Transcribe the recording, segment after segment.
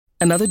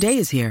Another day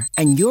is here,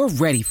 and you're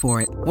ready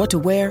for it. What to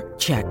wear?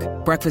 Check.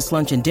 Breakfast,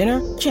 lunch, and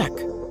dinner? Check.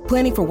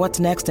 Planning for what's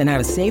next and how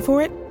to save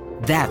for it?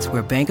 That's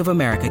where Bank of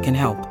America can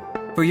help.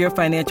 For your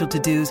financial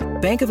to-dos,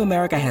 Bank of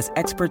America has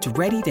experts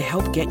ready to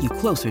help get you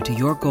closer to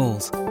your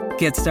goals.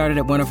 Get started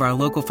at one of our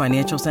local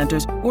financial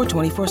centers or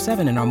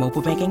 24/7 in our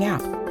mobile banking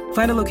app.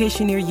 Find a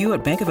location near you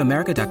at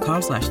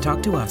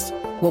bankofamerica.com/talktous.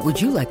 What would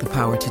you like the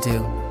power to do?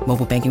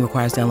 Mobile banking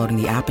requires downloading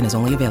the app and is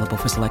only available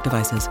for select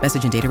devices.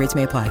 Message and data rates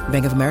may apply.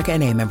 Bank of America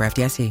N.A., member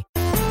FDIC.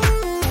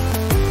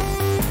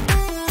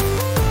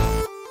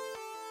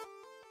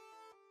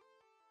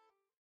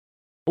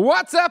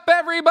 What's up,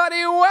 everybody?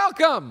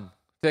 Welcome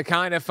to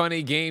Kind of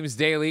Funny Games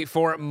Daily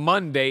for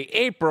Monday,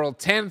 April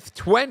 10th,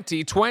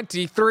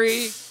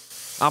 2023.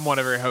 I'm one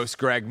of your hosts,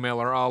 Greg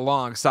Miller,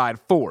 alongside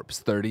Forbes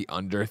 30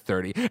 Under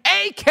 30,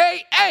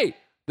 a.k.a.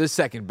 the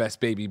second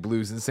best baby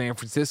blues in San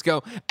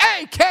Francisco,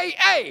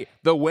 a.k.a.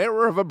 the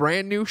wearer of a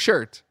brand new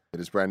shirt. It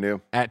is brand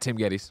new. At Tim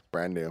Geddes.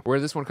 Brand new. Where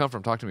did this one come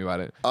from? Talk to me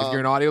about it. If you're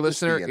an audio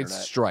listener, it's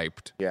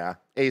striped. Yeah.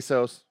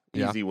 ASOS,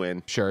 easy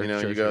win. Sure. You know,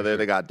 you go there,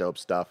 they got dope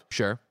stuff.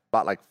 Sure.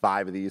 Bought like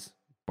 5 of these.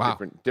 Wow.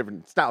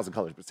 Different styles and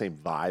colors, but same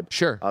vibe.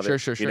 Sure.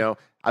 Sure. You know,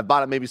 I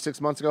bought it maybe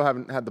 6 months ago.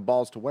 Haven't had the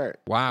balls to wear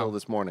it. Wow. Until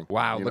this morning.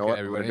 Wow. You look know at what?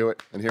 everybody. I'm gonna do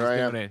it, and here I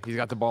am. He's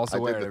got the balls to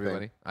wear it, the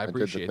everybody. thing. I I did the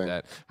appreciate thing.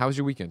 that. How was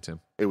your weekend,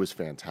 Tim? It was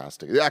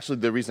fantastic. Actually,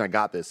 the reason I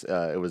got this,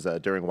 it was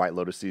during White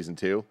Lotus season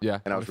 2. Yeah.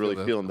 And I was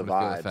really feeling the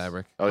vibes. The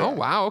fabric. Oh, yeah.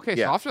 Wow. Okay.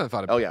 Yeah. Softer than I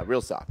thought. Oh yeah,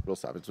 real soft.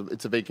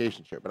 It's a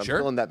vacation shirt, but I'm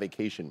still in that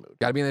vacation mood.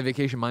 Got to be in that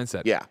vacation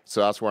mindset. Yeah,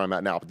 so that's where I'm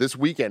at now. But this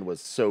weekend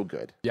was so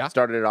good. Yeah.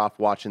 Started it off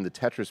watching the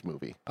Tetris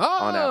movie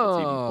on Apple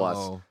TV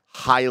Plus.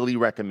 Highly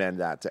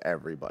recommend that to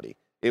everybody.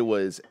 It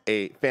was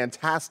a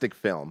fantastic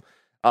film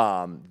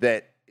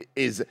that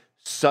is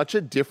such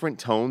a different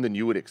tone than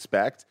you would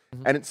expect.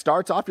 Mm-hmm. And it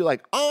starts off, you're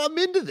like, oh, I'm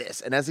into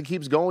this. And as it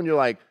keeps going, you're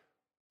like,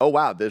 oh,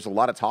 wow, there's a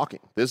lot of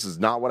talking. This is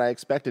not what I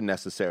expected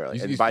necessarily.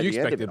 You and by the end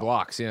expected of it,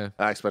 blocks, yeah.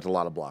 I expect a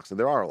lot of blocks. And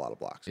there are a lot of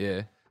blocks.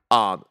 Yeah.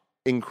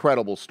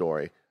 Incredible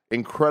story.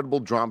 Incredible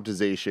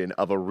dramatization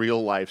of a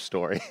real life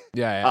story.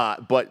 Yeah.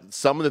 But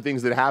some of the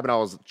things that happened, I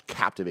was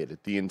captivated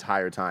the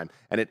entire time.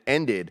 And it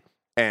ended,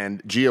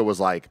 and Gia was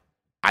like,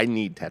 I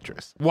need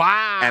Tetris.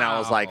 Wow. And I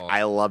was like,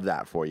 I love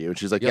that for you. And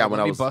she's like, when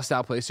I was bust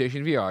out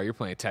PlayStation VR, you're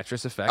playing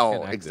Tetris Effect.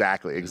 Oh,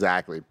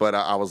 exactly. But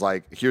I was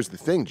like, here's the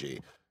thing, G.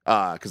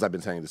 Because I've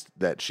been saying this,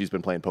 that she's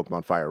been playing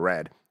Pokemon Fire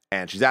Red.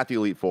 And she's at the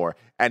Elite Four.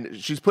 And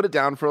she's put it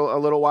down for a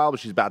little while, but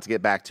she's about to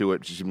get back to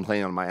it. She's been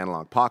playing on my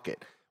Analog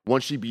Pocket.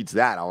 Once she beats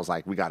that, I was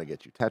like, we got to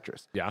get you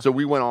Tetris. Yeah. So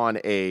we went on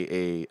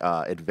a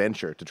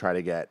adventure to try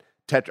to get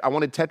Tetris. I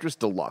wanted Tetris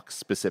Deluxe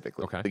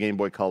specifically, the Game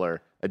Boy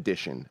Color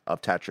edition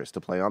of Tetris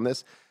to play on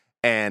this.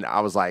 And I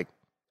was like,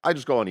 I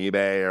just go on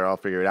eBay or I'll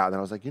figure it out. And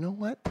I was like, you know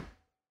what?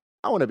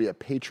 I want to be a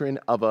patron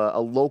of a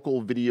local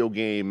video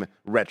game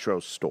retro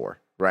store,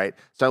 right?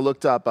 So I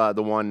looked up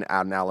the one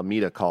out in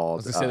Alameda called. I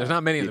was going to say, there's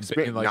not many in the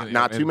Bay Area.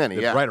 Not too many,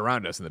 yeah. Right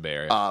around us in the Bay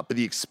Area. But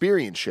the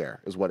Experience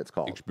Share is what it's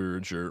called.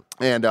 Experience Share.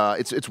 And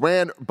it's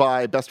ran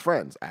by best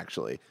friends,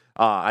 actually.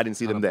 I didn't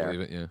see them there.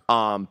 Believe it,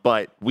 yeah.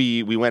 But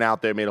we went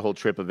out there, made a whole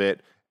trip of it,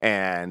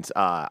 and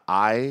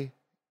I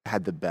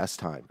had the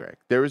best time, Greg.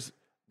 There was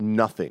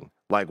nothing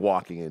like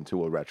walking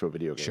into a retro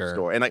video game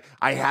store. And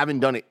I haven't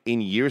done it in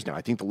years now.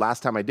 I think the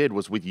last time I did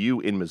was with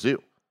you in Mizzou.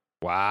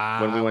 Wow.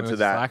 When we went to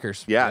that.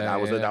 Slackers. Yeah,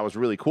 that was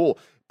really cool.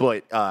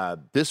 But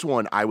this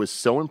one, I was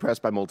so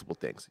impressed by multiple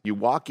things. You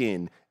walk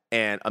in,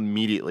 and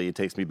immediately it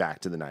takes me back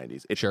to the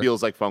 90s. It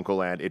feels like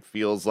Funkoland. It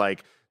feels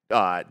like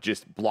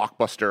just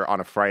Blockbuster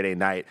on a Friday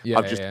night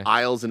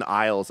aisles and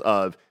aisles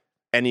of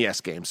NES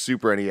games,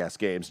 Super NES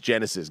games,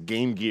 Genesis,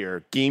 Game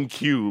Gear,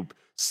 GameCube,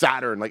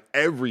 Saturn, like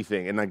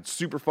everything. And like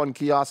super fun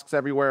kiosks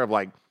everywhere of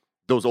like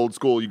those old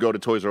school, you go to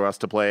Toys R Us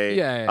to play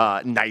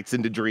Nights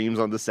into Dreams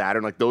on the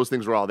Saturn. Like those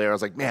things were all there. I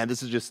was like, man,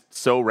 this is just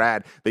so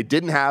rad. They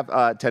didn't have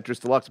Tetris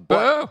Deluxe,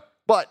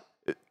 but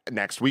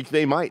next week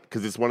they might,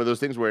 because it's one of those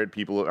things where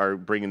people are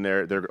bringing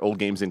their old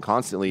games in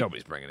constantly.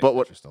 Nobody's bringing it. But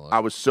what I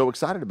was so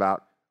excited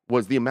about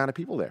was the amount of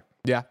people there.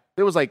 Yeah.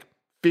 There was like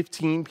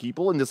 15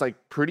 people in this like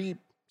pretty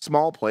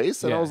small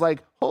place. And I was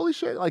like, holy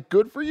shit, like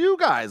good for you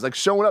guys. Like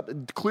showing up.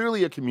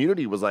 Clearly a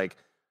community was like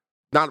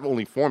not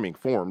only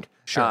formed.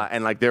 Sure.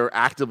 And like they're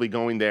actively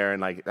going there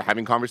and like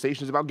having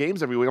conversations about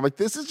games every week. I'm like,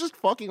 this is just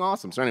fucking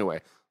awesome. So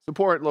anyway,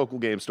 support local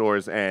game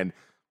stores and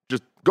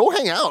just go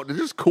hang out. It's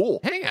just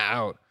cool. Hang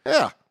out.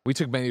 Yeah. We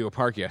took Benny to a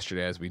park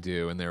yesterday, as we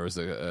do, and there was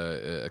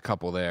a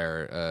couple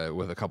there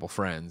with a couple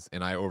friends,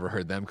 and I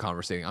overheard them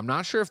conversating. I'm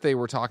not sure if they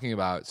were talking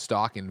about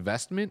stock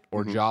investment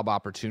or job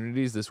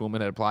opportunities this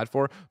woman had applied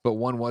for, but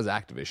one was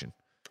Activision.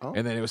 Oh.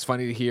 And then it was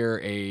funny to hear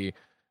a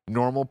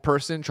normal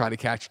person try to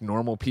catch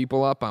normal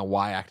people up on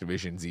why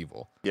Activision's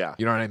evil. Yeah.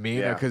 You know what I mean?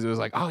 Yeah. Because it was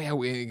like, oh, yeah,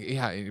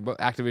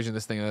 Activision,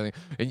 this thing, and other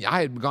thing. And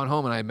I had gone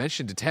home and I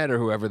mentioned to Ted or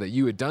whoever that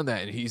you had done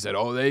that, and he said,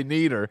 oh, they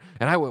need her.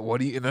 And I went,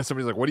 what do you, and then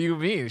somebody's like, what do you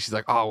mean? And she's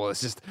like, oh, well,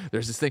 it's just,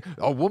 there's this thing.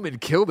 A woman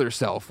killed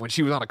herself when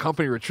she was on a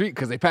company retreat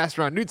because they passed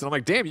around newts. And I'm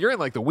like, damn, you're in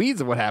like the weeds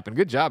of what happened.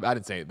 Good job. I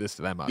didn't say this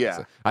to them,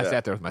 obviously. I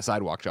sat there with my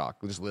sidewalk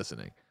chalk, just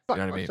listening.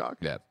 You know what I mean? Chalk.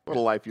 Yeah. What a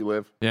life you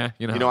live. Yeah.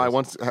 You know. You know, I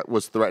once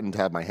was threatened to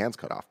have my hands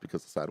cut off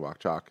because of sidewalk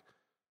chalk.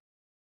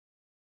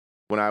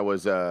 When I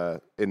was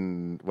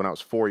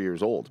 4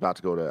 years old, about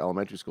to go to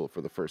elementary school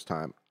for the first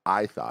time,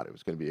 I thought it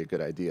was going to be a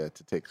good idea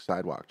to take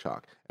sidewalk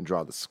chalk and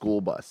draw the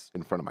school bus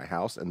in front of my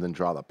house, and then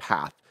draw the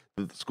path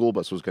that the school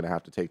bus was going to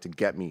have to take to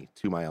get me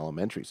to my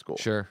elementary school.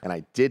 Sure. And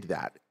I did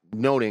that,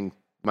 noting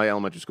my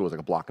elementary school was like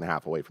a block and a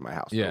half away from my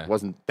house. Yeah. So it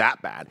wasn't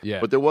that bad. Yeah.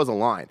 But there was a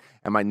line,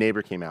 and my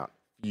neighbor came out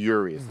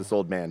furious. This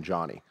old man,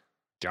 Johnny.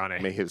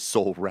 May his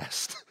soul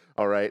rest.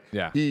 All right.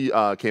 Yeah. He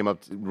came up,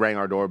 rang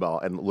our doorbell,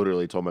 and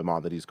literally told my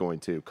mom that he's going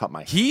to cut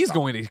my hands off.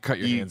 Going to cut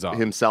your hands off.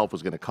 Himself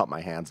was going to cut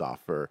my hands off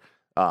for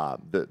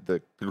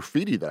the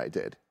graffiti that I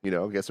did. You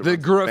know, I guess the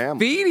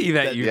graffiti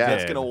that you did.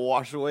 It's going to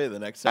wash away the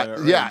next time it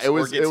rains. Yeah, it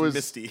was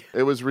misty.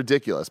 It was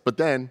ridiculous. But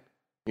then,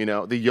 you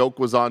know, the yoke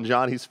was on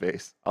Johnny's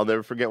face. I'll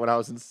never forget when I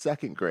was in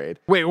second grade.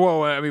 Wait,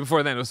 whoa. I mean,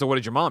 before then, so what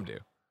did your mom do?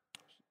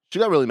 She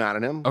got really mad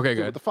at him. Okay,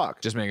 good. What the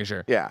fuck? Just making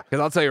sure. Yeah. Because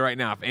I'll tell you right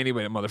now, if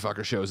anybody,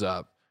 motherfucker, shows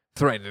up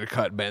threatening to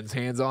cut Ben's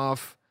hands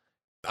off,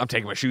 I'm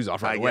taking my shoes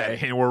off right away,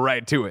 and we're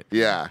right to it.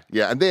 Yeah,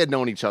 yeah. And they had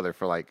known each other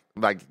for like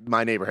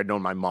my neighbor had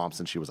known my mom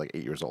since she was like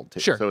 8 years old too.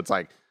 Sure. So it's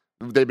like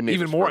they've been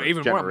neighbors even more.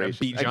 I'm gonna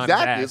beat Johnny's exactly.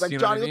 ass, It's like, you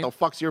know Johnny, what the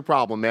fuck's your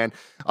problem, man?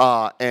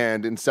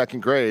 And in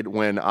second grade,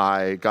 when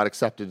I got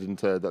accepted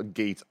into the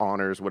Gates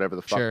honors, whatever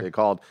the fuck they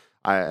called,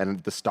 and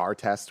the STAR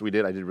test we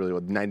did, I did really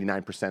well,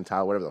 99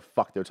 percentile, whatever the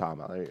fuck they're talking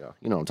about. There you go.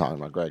 You know what I'm talking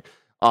about, Greg.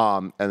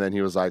 And then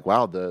he was like,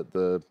 "Wow,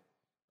 the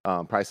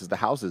prices the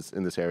houses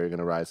in this area are going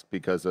to rise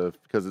because of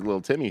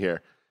little Timmy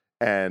here."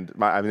 And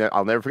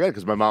I'll never forget it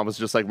because my mom was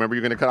just like, "Remember,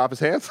 you're going to cut off his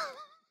hands?"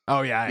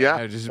 Oh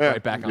yeah, just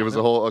right back on. It was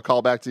a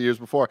call back to years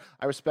before.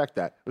 I respect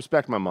that.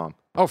 Respect my mom.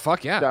 Oh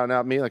fuck yeah. Down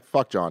out me like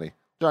fuck Johnny.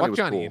 Johnny fuck was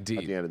Johnny cool indeed.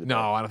 At the end of the no,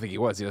 day. I don't think he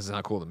was. He doesn't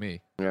sound cool to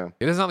me. Yeah.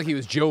 It doesn't sound like he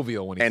was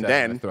jovial when he And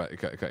said then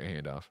cut your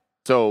hand off.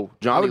 So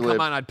Johnny I would lived.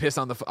 Come on, I'd piss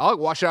on the. I'll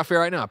wash it off here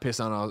right now. Piss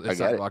on the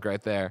sidewalk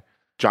right there.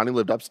 Johnny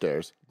lived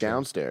upstairs.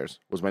 Downstairs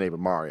was my neighbor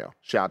Mario.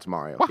 Shout out to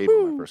Mario. Gave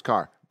me my first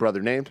car.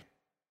 Brother named.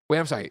 Wait,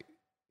 I'm sorry.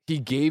 He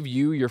gave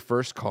you your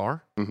first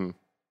car? Mm-hmm.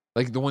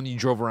 Like the one you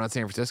drove around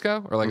San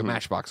Francisco, or like a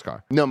Matchbox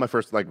car? No, my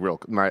first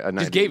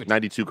Just gave it.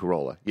 92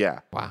 Corolla. Yeah.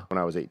 Wow. When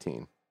I was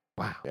 18.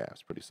 Wow. Yeah,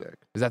 it's pretty sick.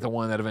 Is that the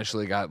one that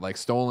eventually got like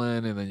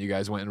stolen, and then you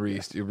guys went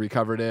and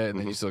recovered it, and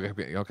then you still got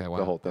wow,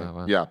 the whole thing?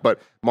 Wow. Yeah, but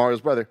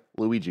Mario's brother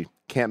Luigi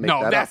can't make that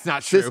up. No, that's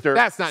not true.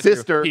 That's not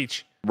sister, true.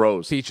 Peach.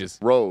 Peaches.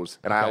 Rose.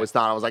 And I always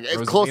thought, I was like,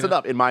 it's close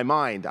enough. In my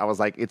mind, I was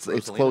like, it's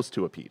close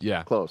to a peach.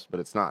 Yeah. Close, but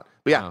it's not.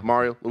 But yeah,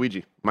 Mario,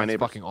 Luigi, my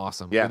neighbor. Fucking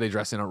awesome. Yeah. Were they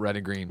dressed in red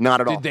and green? Not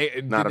at all.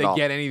 Did they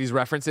get any of these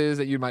references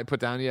that you might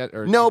put down yet?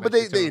 Or no, but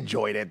they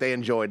enjoyed it. They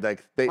enjoyed,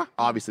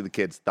 obviously the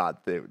kids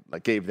thought they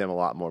gave them a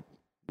lot more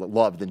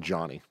love than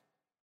Johnny.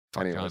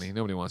 Fuck Johnny.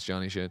 Nobody wants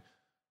Johnny shit.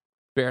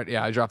 Barrett,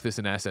 yeah, I dropped this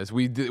in SS.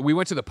 We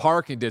went to the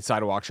park and did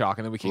sidewalk chalk,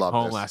 and then we came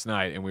home last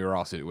night, and we were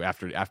also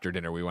after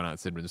dinner. We went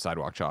out and did the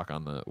sidewalk chalk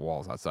on the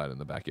walls outside in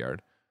the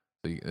backyard.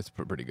 So it's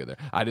pretty good there.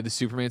 I did the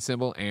Superman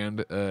symbol and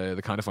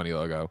the Kind of Funny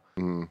logo.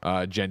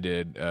 Jen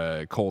did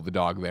Cole the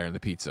dog there and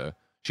the pizza.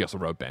 She also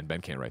wrote Ben.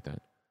 Ben can't write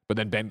that. But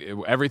then Ben,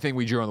 everything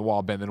we drew on the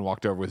wall, Ben then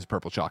walked over with his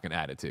purple chalk and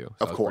added to. So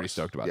I was pretty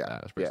stoked about that. I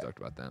was pretty stoked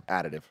about that.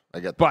 Additive. I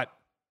get that. But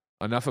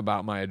enough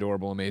about my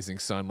adorable, amazing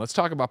son. Let's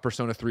talk about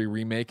Persona 3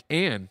 Remake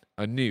and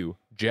a new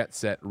Jet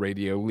Set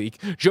Radio leak.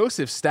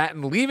 Joseph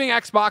Staten leaving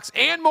Xbox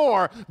and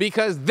more,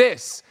 because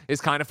this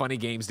is Kind of Funny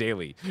Games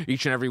Daily.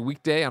 Each and every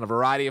weekday on a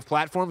variety of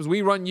platforms,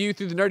 we run you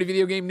through the nerdy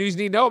video game news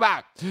you need to know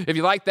about. If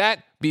you like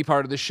that, be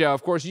part of the show.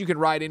 Of course, you can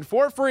write in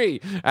for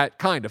free at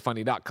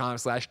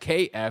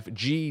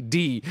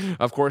kindoffunny.com/KFGD.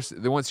 Of course,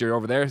 once you're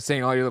over there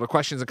saying all your little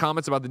questions and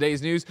comments about the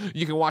day's news,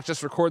 you can watch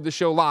us record the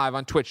show live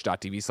on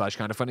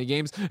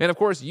twitch.tv/kindoffunnygames and, of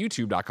course,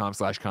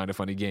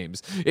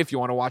 youtube.com/kindoffunnygames. If you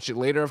want to watch it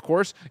later, of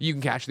course, you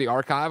can catch the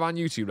archive on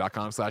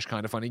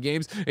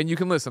youtube.com/kindoffunnygames, and you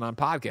can listen on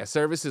podcast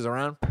services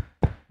around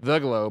the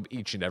globe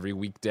each and every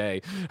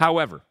weekday.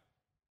 However,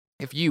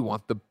 if you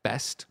want the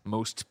best,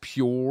 most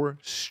pure,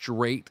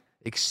 straight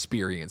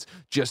experience,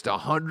 just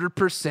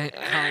 100%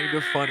 kind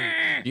of funny,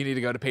 you need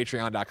to go to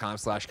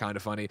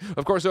patreon.com/kindoffunny.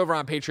 Of course, over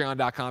on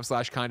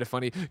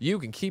patreon.com/kindoffunny, you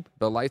can keep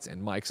the lights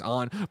and mics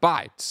on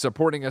by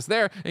supporting us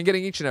there and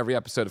getting each and every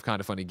episode of Kind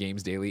of Funny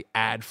Games Daily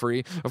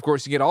ad-free. Of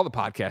course, you get all the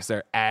podcasts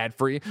there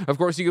ad-free. Of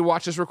course, you can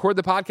watch us record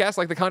the podcast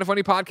like the Kind of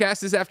Funny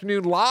podcast this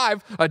afternoon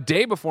live a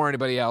day before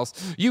anybody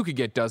else. You could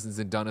get dozens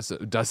of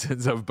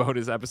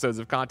bonus episodes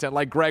of content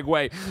like Greg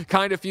Way,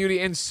 Kind of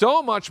Feudy, and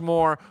so much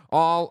more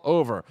all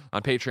over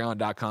on patreon.com/kindoffunny.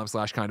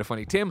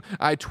 Tim,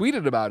 I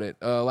tweeted about it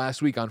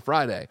last week on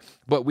Friday,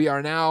 but we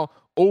are now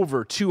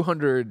over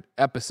 200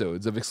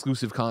 episodes of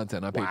exclusive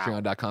content on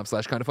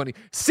patreon.com/kindoffunny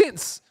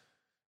since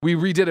we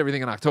redid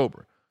everything in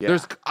October. Yeah.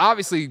 There's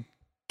obviously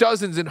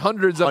dozens and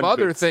hundreds of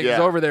other things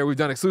over there we've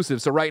done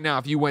exclusive. So right now,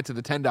 if you went to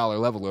the $10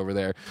 level over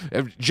there,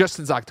 just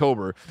since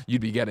October,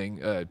 you'd be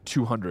getting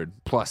 200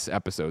 plus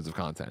episodes of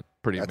content.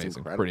 Pretty amazing.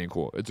 Incredible. Pretty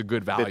cool. It's a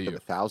good value. Fifth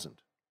of 1,000.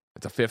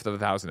 It's a fifth of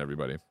 1,000,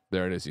 everybody.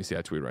 There it is. You see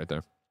that tweet right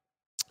there.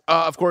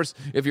 Of course,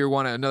 if you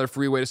want another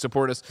free way to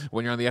support us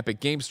when you're on the Epic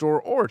Game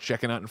Store or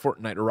checking out in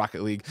Fortnite or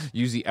Rocket League,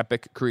 use the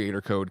Epic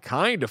creator code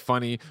Kinda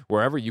Funny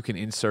wherever you can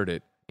insert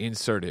it,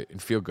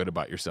 and feel good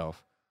about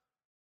yourself.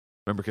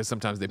 Remember, because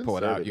sometimes they pull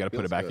it out, you got to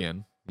put it back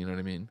in. You know what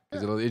I mean?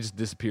 Because it just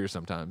disappears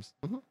sometimes.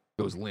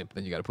 Goes limp,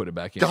 then you got to put it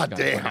back in. God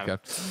damn.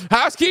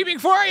 Housekeeping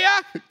for you.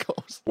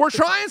 We're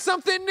trying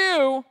something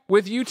new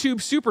with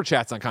YouTube Super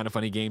Chats on Kinda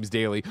Funny Games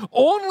Daily.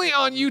 Only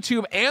on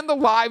YouTube and the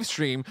live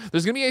stream.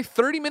 There's going to be a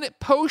 30-minute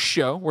post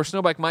show where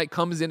Snowbike Mike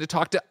comes in to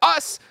talk to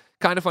us,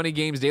 Kinda Funny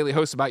Games Daily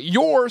hosts, about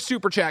your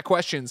Super Chat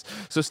questions.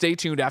 So stay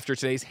tuned after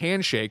today's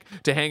handshake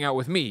to hang out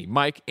with me,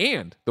 Mike,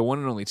 and the one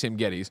and only Tim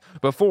Geddes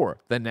before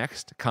the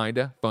next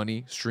Kinda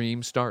Funny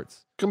stream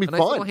starts. It's going to be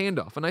fun. fun. A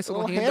nice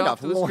little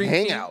handoff. A little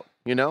hangout,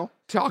 you know?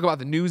 Talk about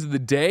the news of the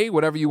day,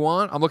 whatever you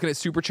want. I'm looking at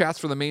Super Chats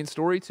for the main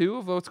story, too,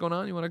 of what's going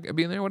on. You want to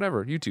be in there?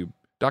 Whatever.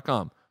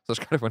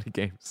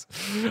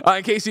 YouTube.com/KindaFunnyGames.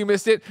 In case you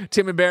missed it,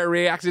 Tim and Barrett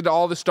reacted to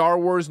all the Star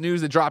Wars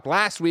news that dropped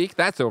last week.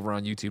 That's over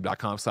on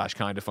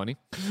YouTube.com/KindaFunny.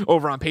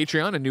 Over on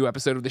Patreon, a new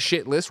episode of The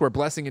Shit List where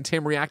Blessing and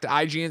Tim react to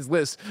IGN's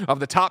list of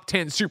the top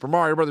 10 Super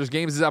Mario Brothers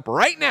games is up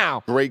right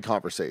now. Great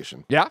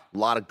conversation. Yeah? A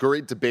lot of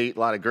great debate, a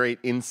lot of great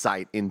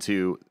insight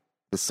into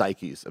the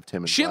psyches of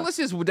Tim and Shit Bless.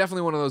 List is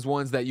definitely one of those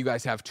ones that you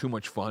guys have too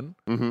much fun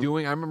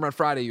doing. I remember on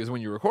Friday was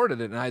when you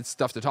recorded it, and I had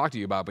stuff to talk to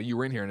you about, but you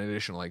were in here an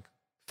additional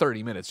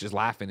 30 minutes just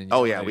laughing. And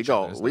we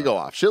go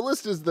off. Shit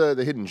List is the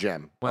hidden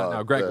gem. Well,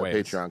 no, Greg Way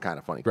Patreon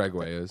Kinda Funny. Greg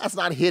Way is. That's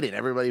not hidden.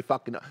 Everybody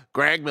fucking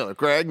Greg Miller.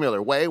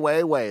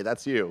 Way.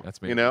 That's you. That's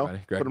me. You know,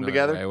 Greg put them Miller,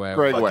 together. way.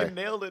 Greg Fucking Way.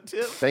 nailed it,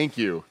 Tim. Thank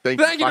you. Thank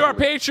you to our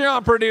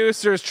Patreon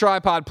producers,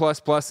 Tripod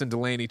Plus and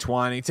Delaney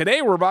Twining.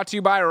 Today we're brought to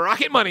you by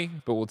Rocket Money,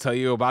 but we'll tell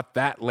you about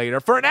that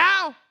later. For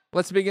now,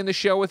 let's begin the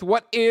show with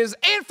what is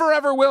and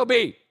forever will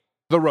be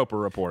the Roper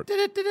Report.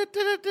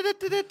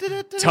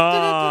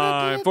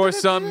 Time for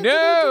some news.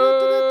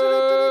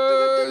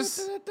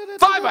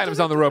 5 items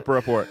on the Roper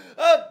Report.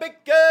 A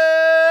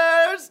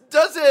Baker's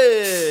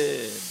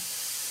dozen.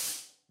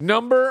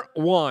 Number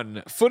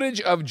 1,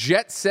 footage of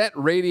Jet Set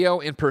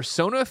Radio and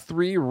Persona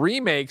 3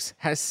 remakes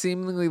has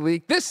seemingly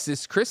leaked. This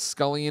is Chris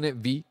Scullion at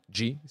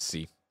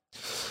VGC.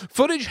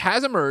 Footage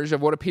has emerged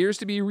of what appears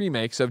to be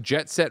remakes of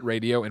Jet Set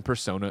Radio and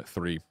Persona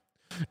 3.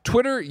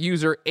 Twitter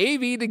user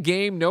AV to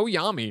Game No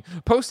Yami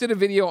posted a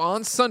video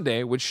on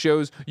Sunday which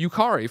shows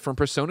Yukari from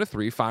Persona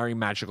 3 firing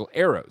magical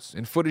arrows,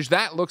 in footage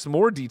that looks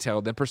more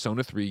detailed than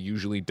Persona 3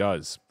 usually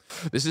does.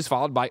 This is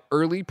followed by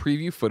early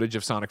preview footage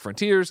of Sonic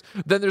Frontiers.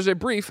 Then there's a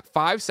brief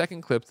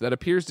 5-second clip that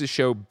appears to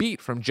show Beat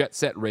from Jet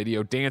Set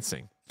Radio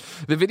dancing.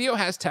 The video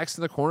has text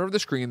in the corner of the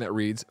screen that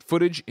reads,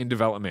 "Footage in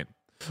development."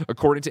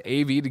 According to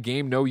AV to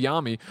Game No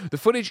Yami, the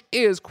footage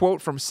is,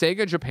 quote, from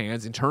Sega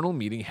Japan's internal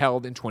meeting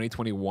held in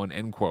 2021,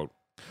 end quote.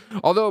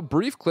 Although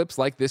brief clips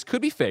like this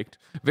could be faked,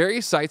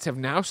 various sites have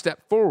now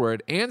stepped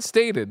forward and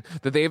stated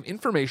that they have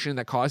information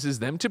that causes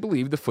them to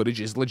believe the footage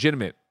is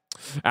legitimate.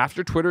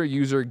 After Twitter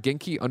user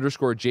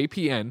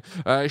Genki_JPN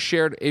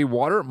shared a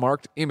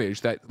watermarked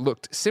image that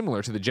looked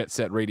similar to the Jet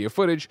Set Radio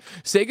footage,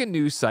 Sega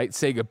news site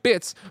Sega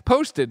Bits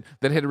posted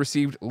that it had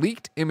received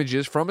leaked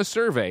images from a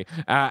survey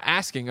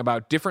asking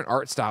about different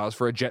art styles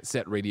for a Jet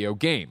Set Radio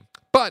game,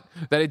 but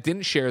that it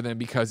didn't share them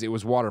because it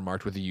was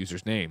watermarked with the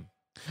user's name.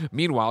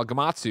 Meanwhile,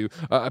 Gamatsu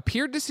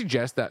appeared to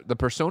suggest that the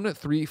Persona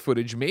 3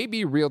 footage may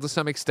be real to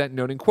some extent,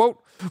 noting, quote,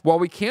 "While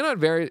we cannot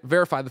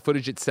verify the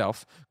footage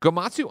itself,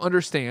 Gamatsu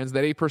understands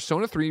that a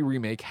Persona 3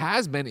 remake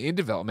has been in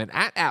development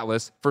at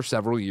Atlus for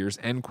several years,"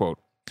 end quote.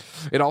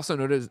 It also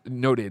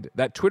noted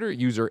that Twitter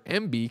user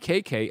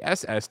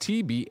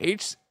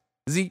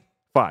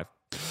MBKKSSTBHZ5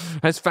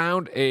 has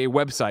found a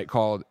website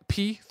called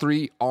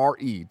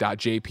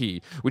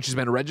p3re.jp, which has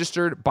been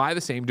registered by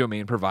the same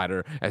domain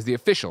provider as the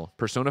official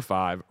Persona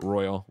 5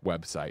 Royal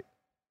website.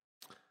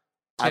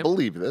 I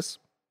believe this.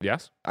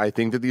 Yes? I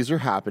think that these are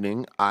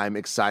happening. I'm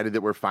excited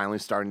that we're finally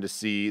starting to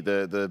see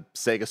the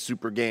Sega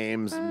Super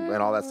games and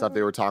all that stuff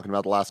they were talking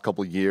about the last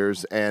couple of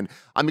years. And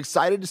I'm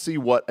excited to see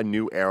what a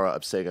new era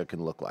of Sega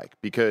can look like,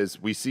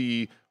 because we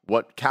see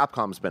what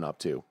Capcom's been up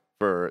to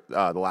for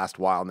the last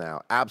while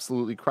now,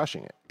 absolutely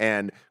crushing it.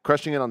 And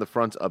crushing it on the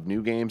front of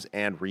new games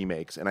and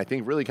remakes. And I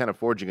think really kind of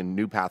forging a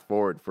new path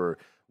forward for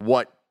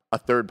what a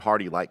third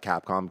party like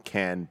Capcom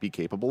can be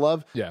capable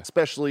of,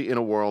 especially in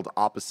a world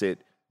opposite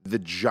the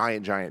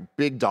giant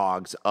big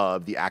dogs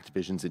of the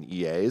Activisions and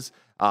EAs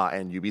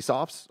and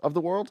Ubisofts of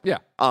the world. Yeah.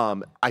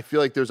 I feel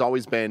like there's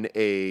always been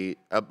a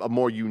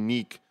more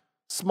unique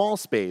small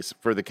space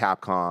for the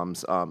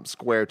Capcoms,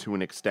 Square to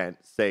an extent,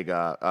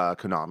 Sega,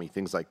 Konami,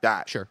 things like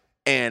that. Sure.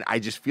 And I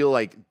just feel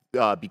like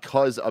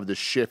because of the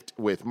shift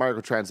with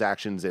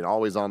microtransactions and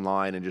always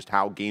online and just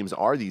how games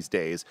are these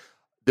days,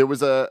 there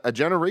was a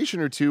generation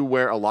or two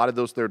where a lot of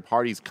those third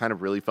parties kind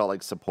of really felt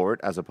like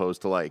support as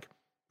opposed to like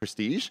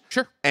prestige.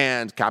 Sure.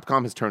 And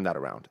Capcom has turned that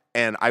around.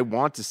 And I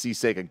want to see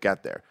Sega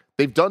get there.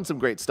 They've done some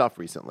great stuff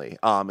recently,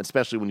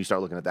 especially when you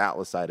start looking at the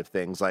Atlas side of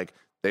things. Like,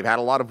 they've had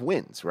a lot of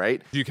wins,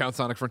 right? Do you count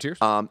Sonic Frontiers?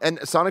 And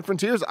Sonic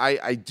Frontiers,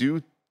 I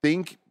do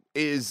think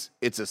it's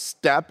a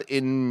step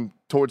in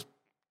towards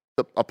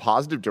a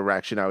positive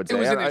direction, I would say. It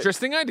was an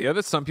interesting idea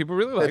that some people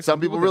really liked. That some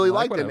people really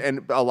liked,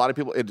 and a lot of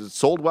people, it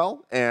sold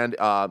well, and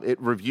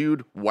it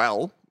reviewed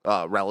well,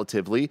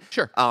 relatively.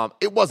 Sure.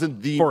 It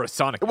wasn't for a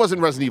Sonic. It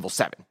wasn't Resident Evil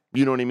 7.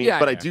 You know what I mean? Yeah,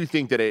 but I do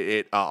think that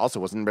it also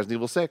wasn't Resident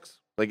Evil 6.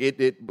 Like,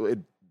 it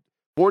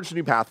forged a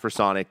new path for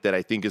Sonic that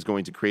I think is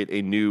going to create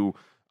a new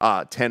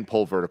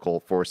 10-pole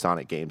vertical for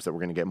Sonic games that we're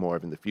going to get more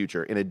of in the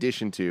future, in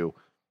addition to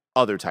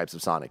other types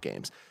of Sonic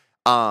games.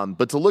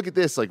 But to look at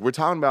this, like, we're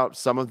talking about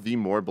some of the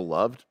more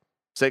beloved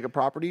Sega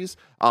properties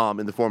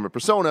in the form of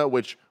Persona,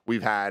 which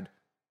we've had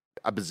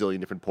a bazillion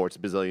different ports, a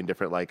bazillion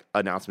different like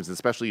announcements,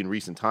 especially in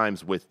recent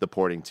times with the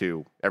porting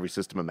to every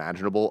system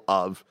imaginable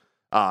of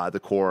the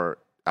core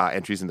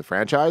entries in the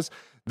franchise.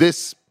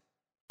 This,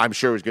 I'm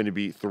sure, is going to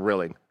be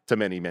thrilling to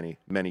many, many,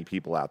 many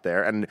people out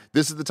there. And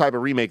this is the type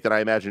of remake that I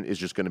imagine is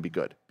just going to be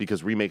good,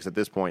 because remakes at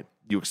this point,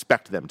 you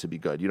expect them to be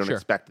good. You don't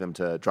expect them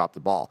to drop the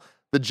ball.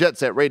 The Jet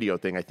Set Radio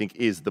thing, I think,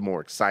 is the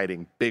more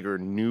exciting, bigger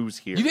news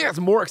here. You think that's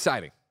more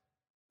exciting?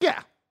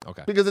 Yeah.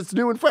 Okay. Because it's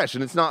new and fresh,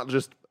 and it's not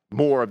just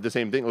more of the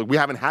same thing. Like, we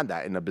haven't had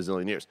that in a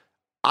bazillion years.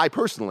 I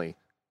personally,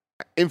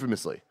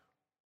 infamously,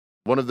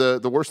 one of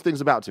the worst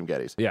things about Tim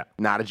Geddes,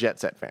 not a Jet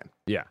Set fan.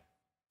 Yeah.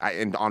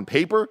 And on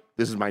paper,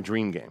 this is my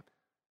dream game.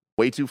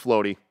 Way too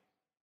floaty.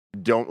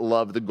 Don't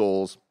love the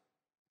goals.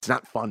 It's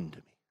not fun to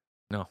me.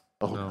 No.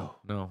 Oh,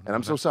 no. And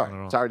I'm so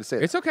sorry. Sorry to say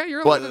that. It's okay.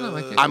 You're but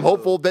allowed. I'm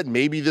hopeful that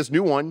maybe this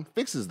new one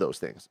fixes those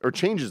things or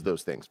changes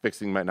those things.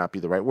 Fixing might not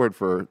be the right word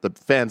for the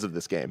fans of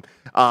this game.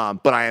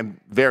 But I am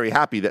very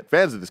happy that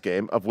fans of this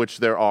game, of which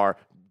there are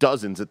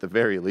dozens at the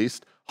very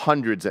least,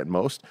 hundreds at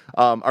most,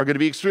 are going to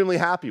be extremely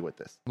happy with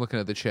this. I'm looking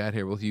at the chat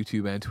here with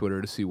YouTube and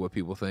Twitter to see what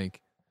people think.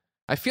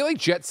 I feel like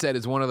Jet Set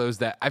is one of those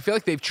that I feel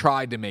like they've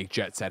tried to make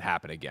Jet Set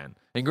happen again.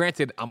 And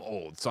granted, I'm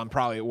old, so I'm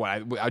probably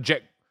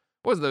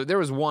there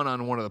was one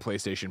on one of the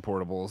PlayStation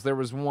portables. There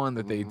was one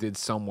that they did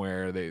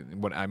somewhere.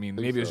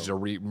 Maybe it was just a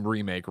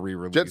remake,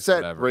 re-release. Jet Set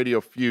whatever.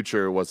 Radio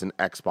Future was an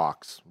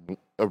Xbox,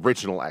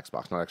 original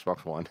Xbox, not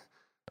Xbox One.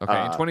 Okay,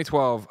 in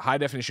 2012,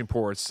 high-definition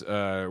ports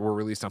were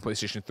released on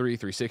PlayStation 3,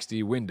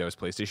 360, Windows,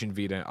 PlayStation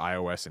Vita,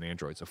 iOS, and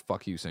Android. So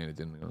fuck you saying it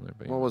didn't go on there.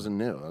 Well, it wasn't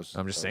new.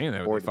 I'm just saying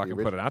that they fucking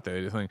put it out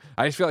there.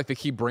 I just feel like they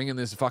keep bringing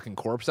this fucking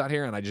corpse out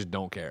here, and I just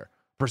don't care.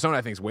 Persona,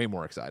 I think, is way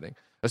more exciting,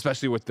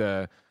 especially with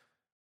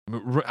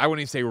I wouldn't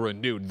even say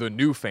renewed, the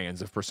new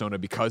fans of Persona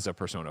because of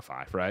Persona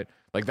 5, right?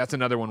 Like, that's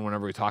another one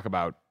whenever we talk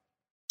about,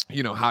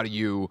 how do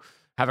you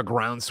have a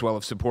groundswell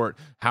of support?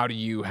 How do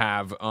you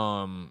have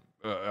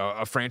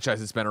a franchise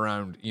that's been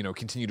around,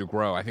 continue to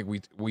grow? I think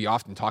we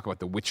often talk about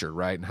The Witcher,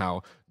 right? And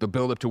how the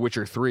build up to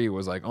Witcher 3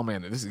 was like, oh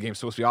man, this game's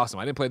supposed to be awesome.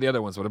 I didn't play the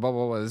other ones, but blah,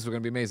 blah, blah, this is going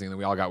to be amazing. And then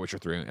we all got Witcher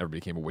 3 and everybody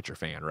became a Witcher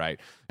fan, right?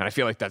 And I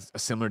feel like that's a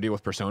similar deal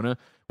with Persona,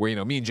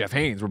 where, me and Jeff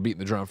Haynes were beating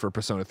the drum for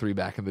Persona 3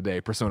 back in the day,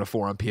 Persona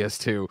 4 on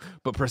PS2,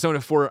 but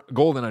Persona 4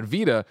 Golden on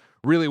Vita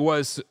really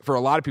was, for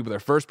a lot of people, their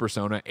first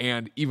Persona,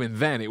 and even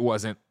then it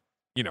wasn't,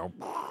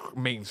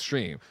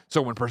 mainstream.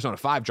 So when Persona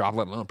 5 dropped,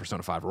 let alone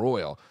Persona 5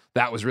 Royal,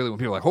 that was really when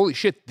people were like, holy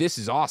shit, this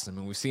is awesome.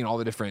 And we've seen all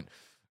the different,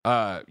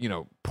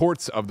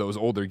 ports of those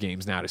older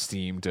games now to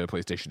Steam, to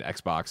PlayStation, to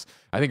Xbox.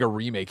 I think a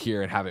remake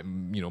here and have it,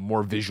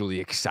 more visually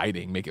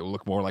exciting, make it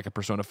look more like a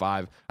Persona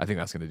 5, I think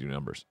that's going to do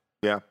numbers.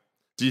 Yeah.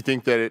 Do you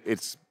think that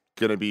it's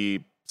going to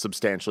be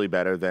substantially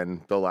better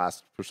than the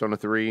last Persona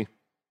 3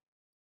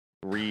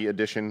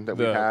 re-edition that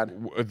we had?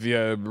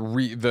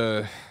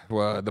 The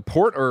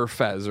port or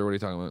Fez, or what are you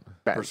talking about?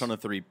 Fez. Persona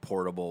 3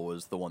 Portable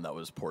was the one that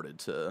was ported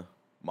to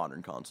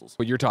modern consoles.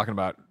 But you're talking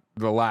about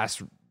the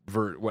last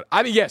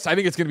yes, I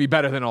think it's going to be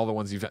better than all the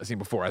ones you've seen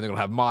before. I think it'll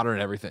have modern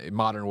everything,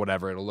 modern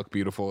whatever. It'll look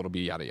beautiful. It'll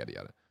be yada yada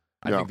yada.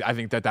 I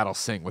think that'll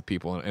sing with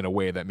people in a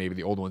way that maybe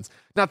the old ones,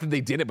 not that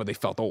they did it, but they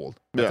felt old.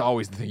 That's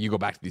always the thing. You go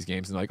back to these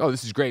games and like, oh,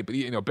 this is great. But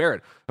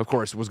Barrett, of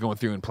course, was going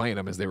through and playing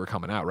them as they were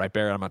coming out, right,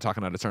 Barrett? I'm not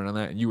talking out of turn on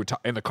that. And you were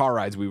in the car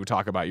rides, we would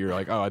talk about. You're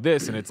like, oh,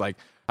 this, and it's like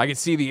I can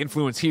see the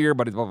influence here,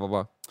 but it's blah blah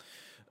blah.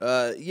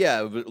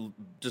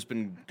 Just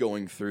been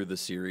going through the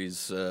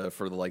series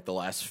for the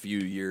last few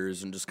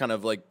years and just kind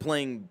of like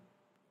playing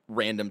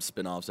random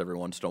spin-offs every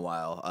once in a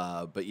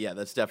while. But yeah,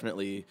 that's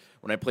definitely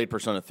when I played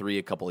Persona 3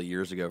 a couple of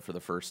years ago for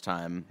the first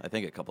time. I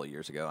think a couple of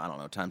years ago. I don't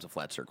know. Time's a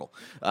flat circle.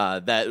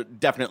 That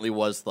definitely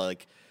was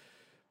like,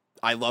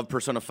 I love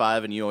Persona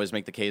 5, and you always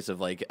make the case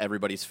of like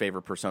everybody's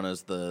favorite Persona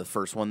is the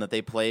first one that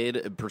they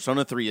played.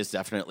 Persona 3 is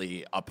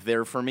definitely up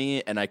there for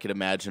me, and I could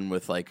imagine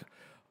with like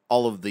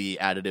all of the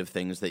additive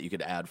things that you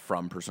could add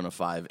from Persona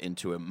 5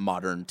 into a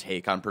modern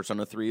take on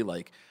Persona 3.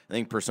 Like, I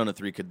think Persona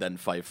 3 could then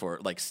fight for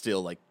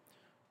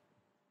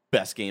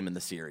best game in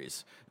the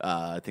series.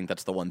 I think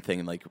that's the one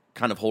thing, like,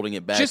 kind of holding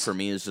it back for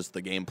me is just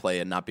the gameplay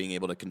and not being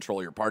able to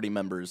control your party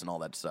members and all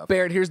that stuff.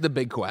 Barrett, here's the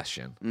big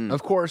question.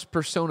 Of course,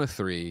 Persona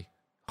 3,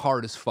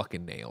 hard as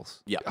fucking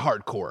nails. Yeah.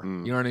 Hardcore.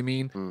 You know what I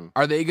mean?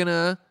 Are they going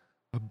to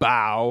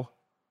bow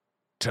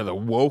to the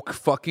woke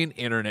fucking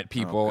internet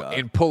people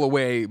and pull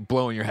away,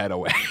 blowing your head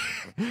away.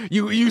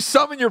 You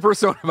summon your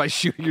persona by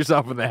shooting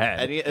yourself in the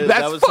head.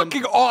 That's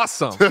fucking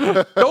awesome.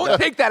 Don't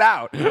take that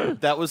out.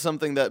 That was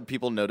something that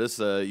people noticed.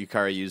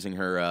 Yukari using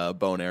her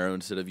bow and arrow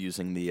instead of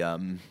using the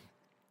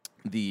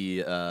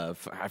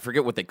I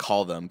forget what they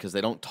call them because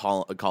they don't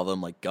call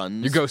them like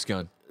guns. Your ghost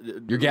gun.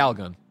 Your gal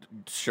gun.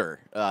 Sure.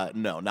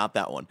 No, not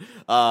that one.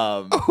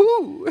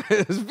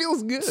 This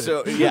feels good.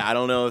 So yeah, I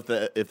don't know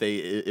if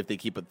they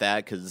keep it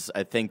that because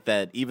I think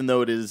that even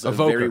though it is a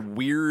very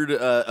weird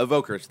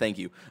evokers, thank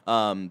you.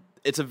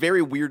 It's a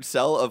very weird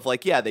sell of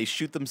like, yeah, they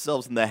shoot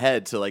themselves in the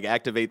head to like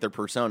activate their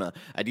persona.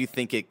 I do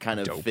think it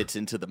kind of fits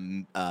into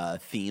the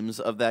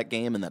themes of that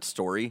game and that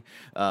story.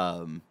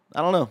 I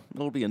don't know.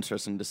 It'll be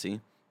interesting to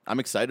see. I'm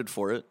excited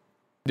for it.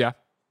 Yeah.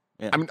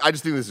 I mean, I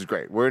just think this is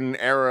great. We're in an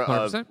era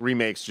 100%. of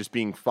remakes just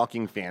being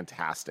fucking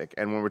fantastic.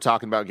 And when we're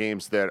talking about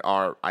games that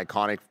are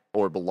iconic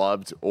or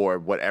beloved or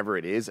whatever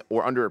it is,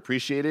 or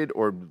underappreciated,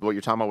 or what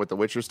you're talking about with the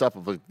Witcher stuff,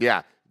 of like,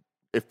 yeah,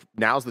 if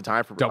now's the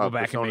time for double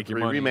back and make your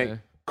money, remake,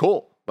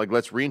 cool. Like,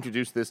 let's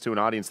reintroduce this to an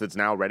audience that's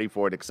now ready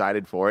for it,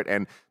 excited for it,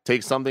 and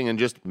take something and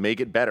just make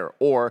it better,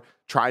 or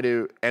try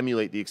to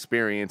emulate the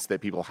experience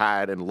that people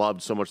had and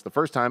loved so much the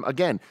first time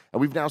again.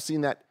 And we've now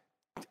seen that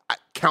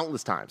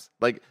countless times.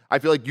 Like, I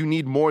feel like you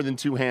need more than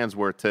two hands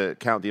worth to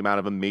count the amount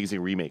of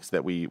amazing remakes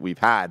that we've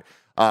had.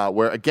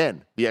 Where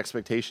again, the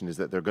expectation is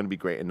that they're going to be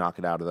great and knock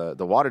it out of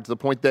the water, to the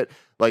point that,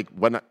 like,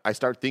 when I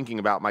start thinking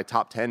about my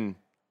top 10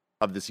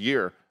 of this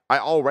year, I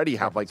already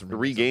have like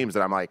 3 games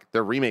that I'm like,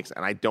 they're remakes,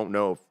 and I don't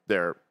know if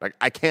they're like,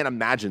 I can't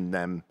imagine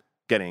them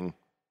getting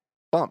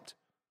bumped.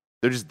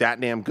 They're just that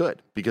damn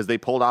good because they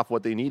pulled off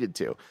what they needed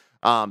to.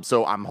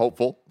 So I'm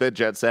hopeful that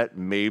Jet Set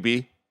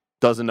maybe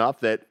does enough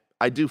that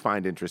I do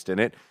find interest in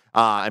it.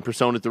 And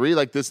Persona 3,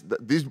 like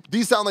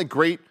these sound like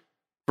great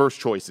first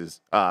choices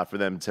for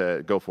them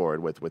to go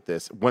forward with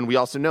this. When we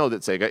also know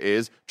that Sega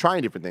is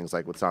trying different things,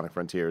 like with Sonic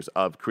Frontiers,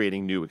 of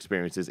creating new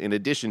experiences in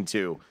addition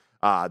to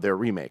their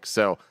remakes.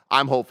 So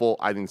I'm hopeful.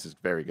 I think this is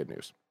very good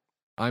news.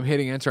 I'm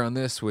hitting enter on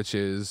this, which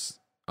is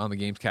on the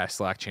Gamescast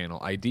Slack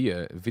channel.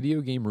 Idea,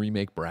 video game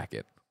remake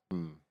bracket.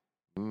 You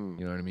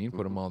know what I mean?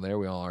 Put them all there.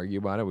 We all argue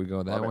about it. We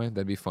go that way.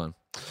 That'd be fun.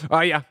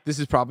 Yeah, this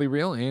is probably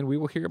real, and we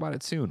will hear about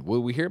it soon.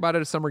 Will we hear about it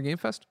at Summer Game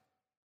Fest?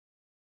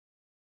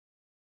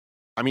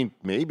 I mean,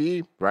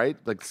 maybe, right?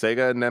 Like,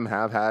 Sega and them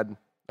have had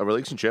a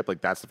relationship.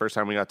 Like, that's the first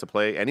time anyone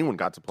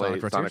got to play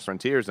Sonic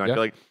Frontiers. And I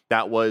feel like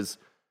that was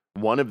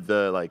one of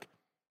the, like,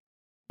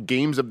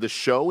 games of the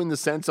show, in the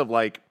sense of,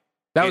 like,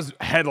 that was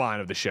headline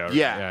of the show. Right?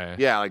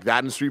 Yeah, like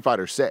that and Street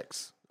Fighter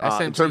 6.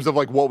 In terms of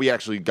like what we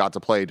actually got to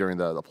play during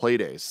the play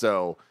days.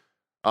 So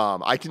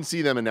I can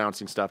see them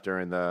announcing stuff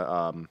during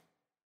the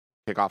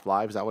Kickoff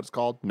Live. Is that what it's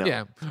called? No.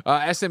 Yeah.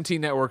 SMT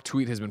Network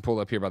tweet has been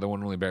pulled up here by the one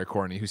and only Bear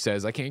Courtney, who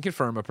says, I can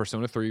confirm a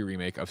Persona 3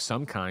 remake of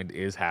some kind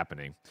is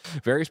happening.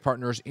 Various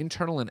partners,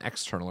 internal and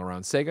external,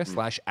 around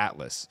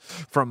Sega/Atlas.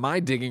 From my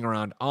digging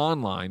around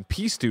online,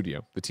 P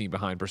Studio, the team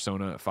behind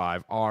Persona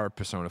 5R,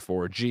 Persona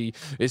 4G,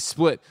 is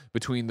split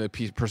between the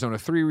Persona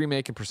 3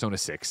 remake and Persona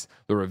 6.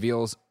 The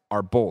reveals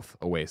are both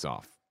a ways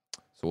off.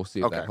 So we'll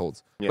see if that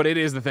holds. Yeah. But it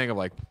is the thing of,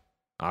 like,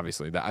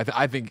 obviously, that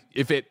I think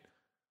if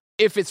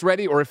it's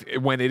ready, or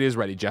when it is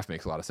ready, Jeff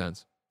makes a lot of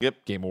sense.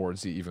 Yep. Game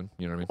Awards even,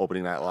 you know what I mean?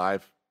 Opening that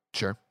live.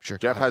 Sure.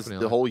 Jeff has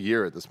the whole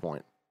year at this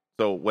point.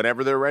 So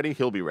whenever they're ready,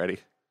 he'll be ready.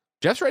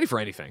 Jeff's ready for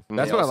anything.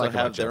 That's what I like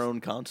about Jeff. They have their own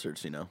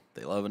concerts, you know.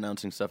 They love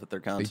announcing stuff at their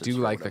concerts. They do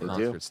like the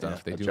concert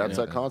stuff. Yeah. They do. Jeff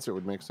Set concert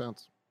would make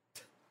sense.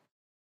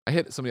 I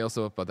hit somebody else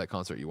up about that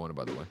concert you wanted,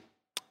 by the way.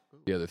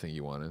 The other thing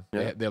you wanted.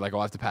 Yeah. They're like,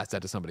 I'll have to pass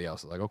that to somebody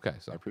else. Like, okay,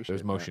 so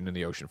there's motion in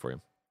the ocean for you.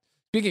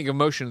 Speaking of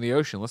motion in the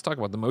ocean, let's talk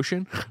about the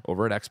motion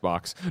over at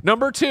Xbox.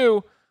 Number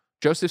 2,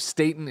 Joseph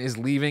Staten is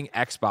leaving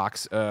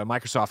Xbox.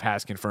 Microsoft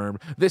has confirmed.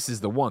 This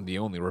is the one, the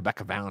only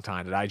Rebecca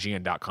Valentine at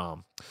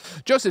IGN.com.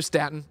 Joseph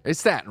Staten. It's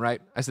Staten,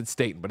 right? I said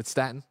Staten, but it's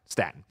Staten?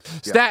 Staten. Yeah.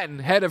 Staten,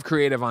 head of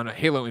creative on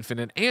Halo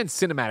Infinite and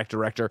cinematic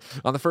director